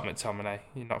 It's Scott McTominay,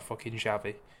 you're not fucking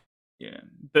Xavi. Yeah,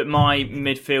 but my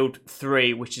midfield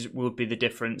three, would be the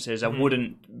difference, is I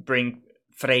wouldn't bring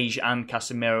Fraser and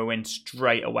Casemiro in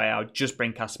straight away. I would just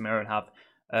bring Casemiro and have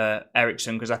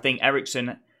Eriksen, because I think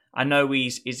Eriksen... I know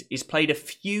he's played a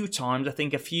few times. I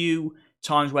think a few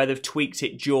times where they've tweaked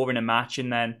it during a match,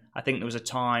 and then I think there was a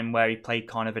time where he played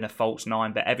kind of in a false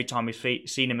nine. But every time we've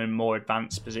seen him in a more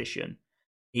advanced position,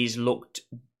 he's looked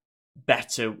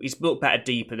better. He's looked better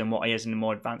deeper than what he is in a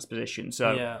more advanced position.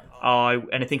 So I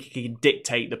think he can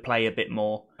dictate the play a bit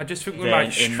more. I just think we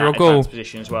might struggle in that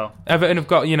position as well. Everton have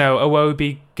got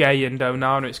Iwobi, Gay, and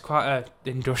Onana. It's quite an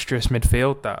industrious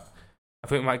midfield that. I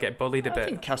think we might get bullied a bit. I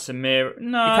think Casemiro...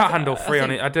 No, you can't handle 3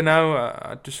 on it. I don't know.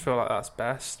 I just feel like that's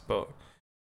best, but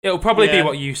it'll probably be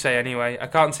what you say anyway. I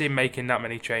can't see him making that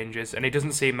many changes, and he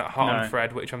doesn't seem that hot on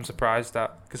Fred, which I'm surprised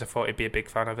at, because I thought he'd be a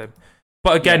big fan of him.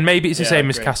 But again, maybe it's the same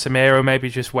as Casemiro. Maybe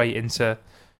just waiting to,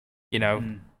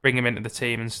 bring him into the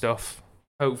team and stuff.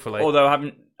 Hopefully.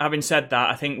 Although, having said that,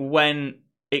 I think when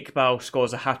Iqbal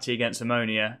scores a hattie against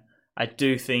Ammonia... I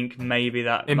do think maybe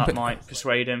that might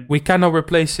persuade him. We cannot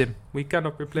replace him.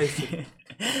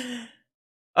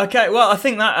 Okay, well, I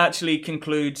think that actually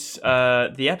concludes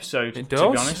the episode. It does.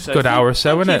 To be honest, so good hour or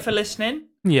so, isn't it? Thank you for listening.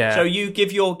 Yeah. So you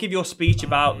give your speech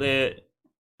about the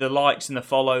likes and the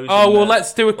follows. Oh well,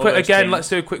 let's do a quick Let's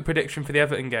do a quick prediction for the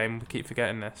Everton game. We keep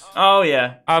forgetting this. Oh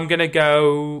yeah. I'm gonna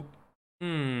go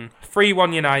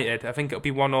 3-1 United. I think it'll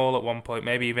be 1-1 at one point.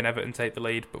 Maybe even Everton take the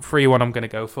lead, but 3-1 I'm gonna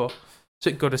go for. It's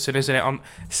at Goodison, isn't it? On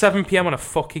 7 p.m. on a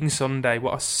fucking Sunday.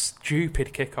 What a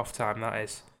stupid kickoff time that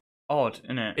is. Odd,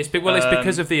 isn't it? It's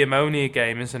because of the Ammonia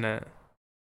game, isn't it?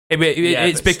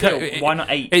 It's because still, why not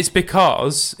 8? It's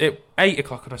because 8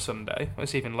 o'clock on a Sunday. Well,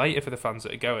 it's even later for the fans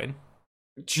that are going.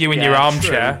 You in your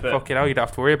armchair, fucking hell, you don't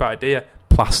have to worry about it, do you?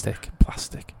 Plastic.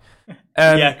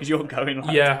 Because you're going.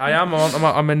 Yeah, I am.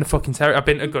 I'm in the fucking terror. I've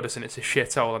been to Goodison. It's a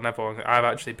shithole. I've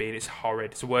actually been. It's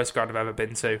horrid. It's the worst ground I've ever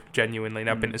been to. Genuinely, and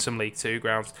I've been to some League 2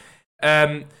 grounds.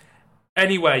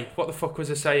 Anyway, what the fuck was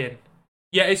I saying?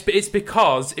 Yeah, it's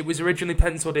because it was originally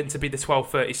penciled in to be the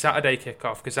 12:30 Saturday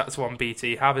kickoff because that's one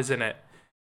BT have, isn't it?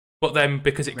 But then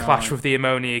because it clashed with the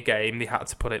Ammonia game, they had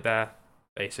to put it there,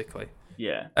 basically.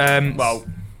 Yeah.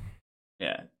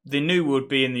 Yeah. They knew would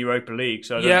be in the Europa League,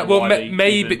 so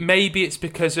maybe it's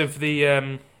because of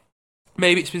the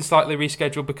maybe it's been slightly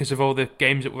rescheduled because of all the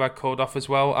games that we've had called off as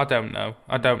well. I don't know.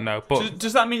 But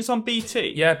does that mean it's on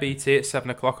BT? Yeah, BT at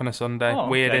 7 o'clock on a Sunday.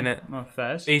 Weird, innit? Well,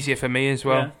 fair. Easier for me as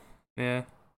well. Yeah.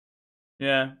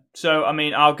 Yeah. So, I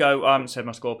mean, I'll go. I haven't said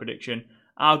my score prediction.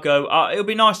 I'll go. It'll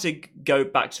be nice to go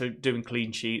back to doing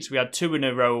clean sheets. We had 2 in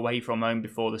a row away from home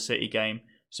before the City game.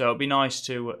 So it'll be nice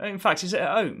to. In fact, is it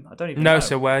at home? I don't even know. No,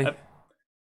 it's away.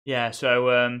 Yeah,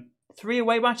 so 3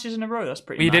 away matches in a row. That's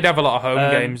pretty We mad. did have a lot of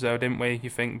home games, though, didn't we? You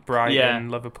think Brighton,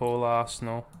 Liverpool,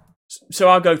 Arsenal. So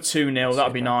I'll go 2-0.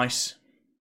 That'd be nice.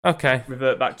 Okay.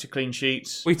 Revert back to clean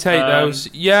sheets. We take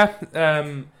those. Yeah.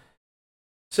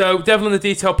 So, Devil in the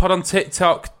Detail pod on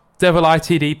TikTok, Devil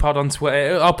ITD pod on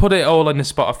Twitter. I'll put it all in the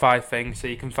Spotify thing so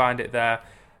you can find it there.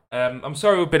 I'm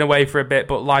sorry we've been away for a bit,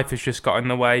 but life has just got in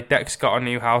the way. Dex got a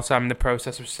new house. I'm in the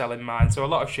process of selling mine, so a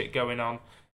lot of shit going on.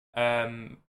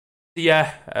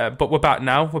 But we're back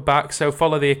now. We're back, so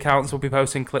follow the accounts. We'll be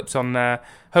posting clips on there.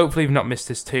 Hopefully you've not missed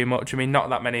this too much. I mean, not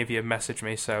that many of you have messaged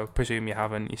me, so presume you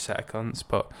haven't, you set of cunts.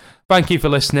 But thank you for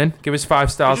listening. Give us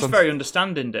 5 stars. They're just very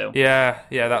understanding, Dill. Yeah,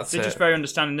 that's They're it. just very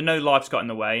understanding. They know life's got in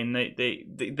the way, and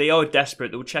they are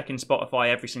desperate. They'll check in Spotify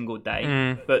every single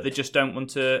day, but they just don't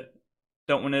want to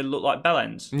look like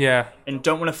bellends. Yeah, and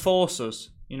don't want to force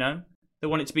us. You know, they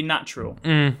want it to be natural.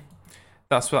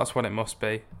 That's what it must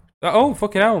be. Oh,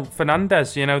 fucking hell.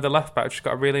 Fernandez, the left back, just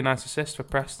got a really nice assist for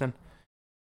Preston.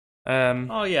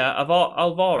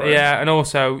 Alvaro. Yeah, and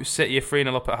also City are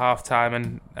 3-0 up at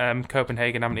half-time, and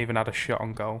Copenhagen haven't even had a shot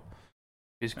on goal.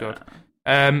 Which is good.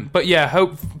 But yeah,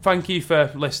 thank you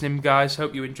for listening, guys.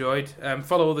 Hope you enjoyed.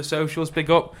 Follow all the socials, big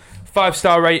up.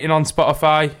 5-star rating on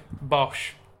Spotify.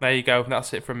 Bosh. There you go.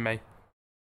 That's it from me.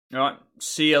 All right.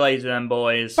 See you later then,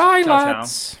 boys. Bye, Ciao,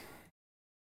 lads. ciao.